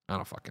 I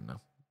don't fucking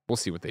know. We'll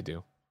see what they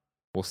do.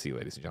 We'll see,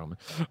 ladies and gentlemen.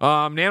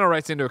 Nano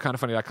writes into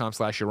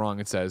kindoffunny.com/you're-wrong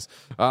and says,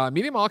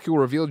 Media Molecule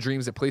revealed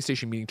Dreams at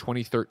PlayStation Meeting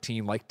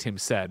 2013, like Tim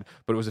said,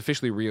 but it was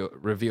officially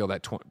revealed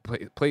at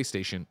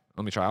PlayStation.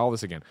 Let me try all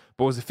this again.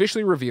 But was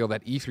officially revealed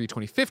at E3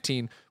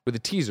 2015 with a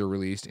teaser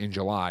released in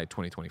July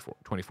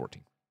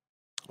 2014.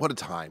 What a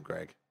time,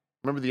 Greg.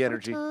 Remember the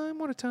energy?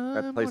 What a time.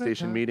 That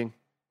PlayStation meeting?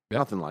 Yep.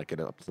 Nothing like it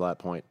up to that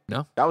point.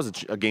 No. That was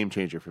a game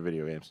changer for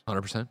video games.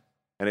 100%.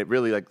 And it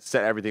really like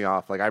set everything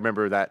off. Like I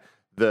remember that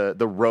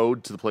the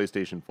road to the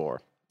PlayStation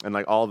 4 and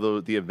like all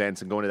the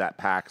events and going to that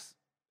PAX,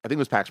 I think it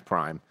was PAX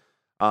Prime,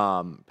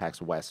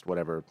 PAX West,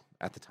 whatever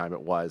at the time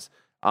it was,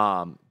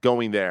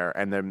 going there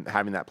and then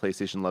having that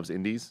PlayStation Loves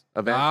Indies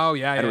event. Oh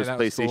yeah, and yeah, it was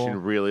PlayStation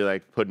cool. Really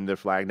like putting their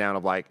flag down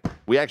of like,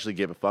 we actually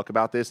give a fuck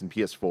about this, and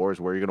PS4 is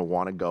where you're gonna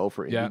want to go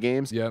for indie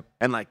games. Yep.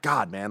 And like,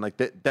 God, man, like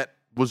that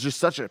was just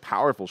such a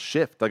powerful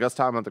shift. Like us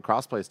talking about the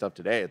crossplay stuff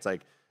today, it's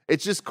like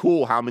it's just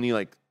cool how many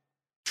like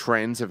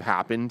trends have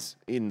happened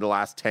in the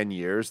last 10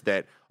 years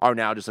that are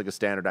now just like a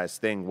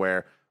standardized thing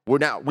where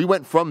we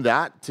went from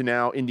that to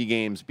now indie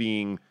games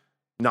being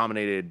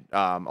nominated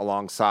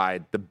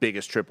alongside the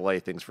biggest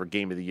AAA things for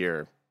Game of the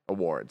Year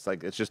awards.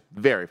 Like it's just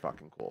very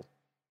fucking cool.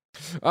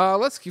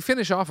 Let's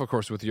finish off, of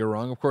course, with You're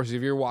Wrong. Of course,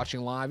 if you're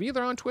watching live,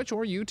 either on Twitch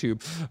or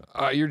YouTube,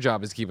 your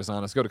job is to keep us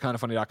honest. Go to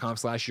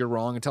kindoffunny.com/you're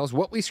wrong and tell us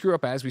what we screw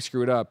up as we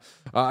screw it up.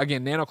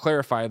 Again, Nano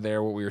clarified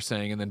there what we were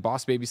saying. And then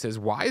Boss Baby says,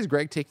 why is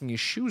Greg taking his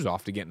shoes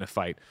off to get in a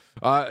fight?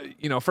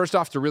 First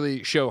off, to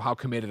really show how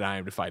committed I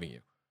am to fighting you.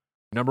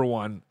 Number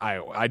one,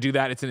 I do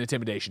that. It's an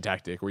intimidation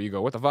tactic where you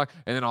go, what the fuck?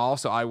 And then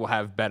also I will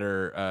have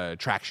better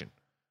traction.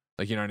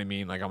 Like, you know what I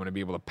mean? Like, I'm going to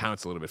be able to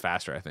pounce a little bit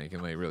faster, I think,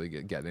 and like really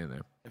get in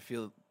there. I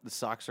feel the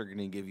socks are going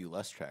to give you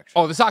less traction.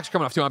 Oh, the socks are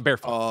coming off, too. I'm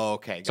barefoot. Oh,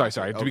 okay. Sorry.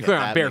 To be clear,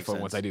 I'm barefoot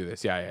once I do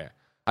this. Yeah.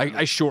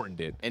 I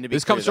shortened it. And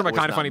this comes from a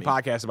Kind of Funny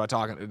podcast about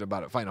talking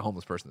about fighting a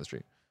homeless person in the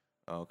street.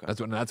 Oh, okay.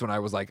 That's when I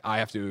was like, I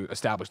have to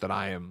establish that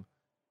I am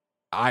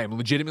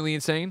legitimately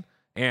insane,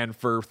 and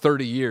for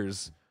 30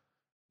 years,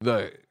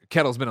 the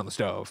kettle's been on the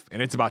stove,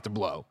 and it's about to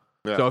blow.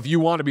 Yeah. So if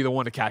you want to be the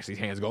one to catch these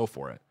hands, go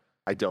for it.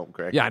 I don't,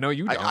 Greg. Yeah, I know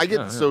you don't. I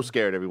get so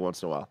scared every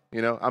once in a while.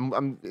 You know,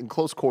 I'm in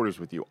close quarters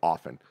with you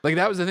often. Like,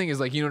 that was the thing is,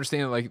 like, you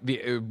understand, like,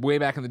 the way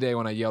back in the day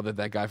when I yelled at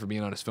that guy for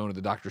being on his phone at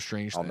the Doctor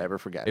Strange thing. I'll never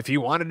forget. If he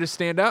wanted to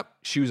stand up,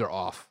 shoes are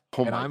off.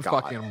 Oh and my I'm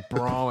God. fucking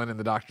brawling in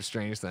the Doctor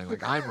Strange thing.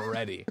 Like, I'm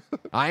ready.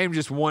 I am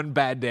just one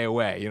bad day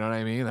away. You know what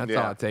I mean? That's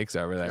all it takes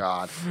over there.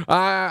 God.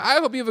 I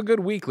hope you have a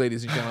good week,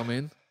 ladies and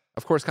gentlemen.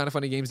 Of course, Kind of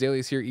Funny Games Daily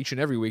is here each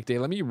and every weekday.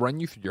 Let me run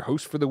you through your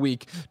hosts for the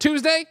week.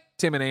 Tuesday,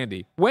 Tim and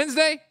Andy.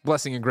 Wednesday,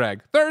 Blessing and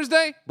Greg.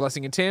 Thursday,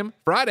 Blessing and Tim.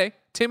 Friday,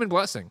 Tim and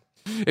Blessing.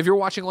 If you're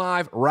watching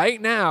live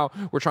right now,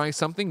 we're trying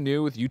something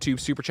new with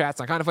YouTube Super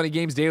Chats on Kind of Funny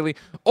Games Daily,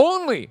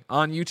 only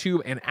on YouTube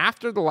and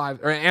after the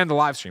live and the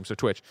live stream, so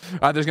Twitch.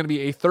 There's going to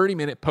be a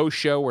 30-minute post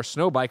show where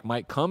Snowbike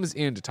Mike comes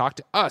in to talk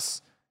to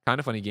us, Kind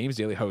of Funny Games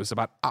Daily hosts,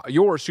 about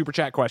your Super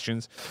Chat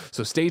questions.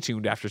 So stay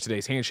tuned after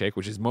today's handshake,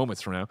 which is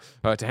moments from now,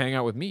 to hang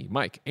out with me,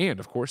 Mike, and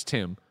of course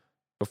Tim,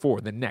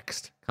 before the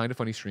next Kind of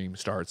Funny stream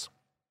starts.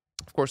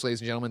 Of course, ladies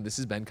and gentlemen, this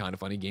has been Kind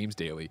of Funny Games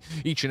Daily.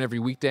 Each and every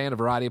weekday on a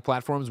variety of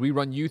platforms, we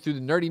run you through the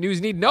nerdy news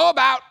you need to know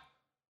about.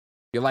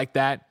 If you like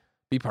that,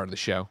 be part of the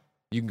show.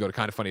 You can go to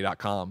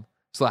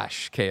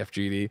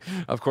kindoffunny.com/KFGD.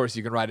 Of course,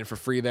 you can write it for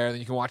free there. Then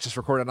you can watch us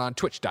recorded on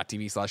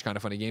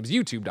twitch.tv/kindoffunnygames,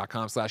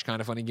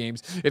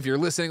 youtube.com/kindoffunnygames. If you're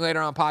listening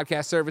later on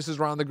podcast services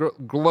around the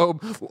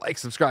globe, like,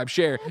 subscribe,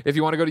 share. If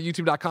you want to go to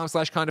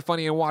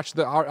youtube.com/kindoffunny and watch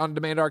the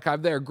on-demand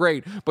archive there,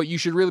 great. But you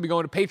should really be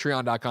going to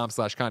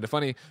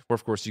patreon.com/kindoffunny, where,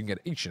 of course, you can get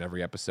each and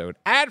every episode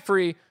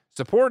ad-free.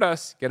 Support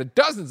us. Get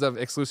dozens of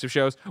exclusive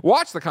shows.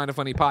 Watch the Kind of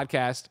Funny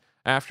podcast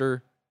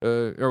after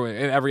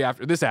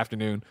this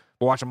afternoon.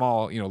 We'll watch them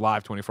all,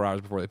 live 24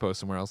 hours before they post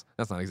somewhere else.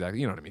 That's not exactly,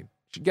 you know what I mean.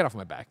 Get off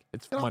my back.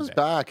 It's Get Monday. off his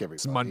back, everybody.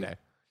 It's Monday.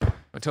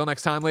 Until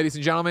next time, ladies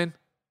and gentlemen,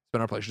 it's been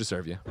our pleasure to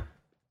serve you.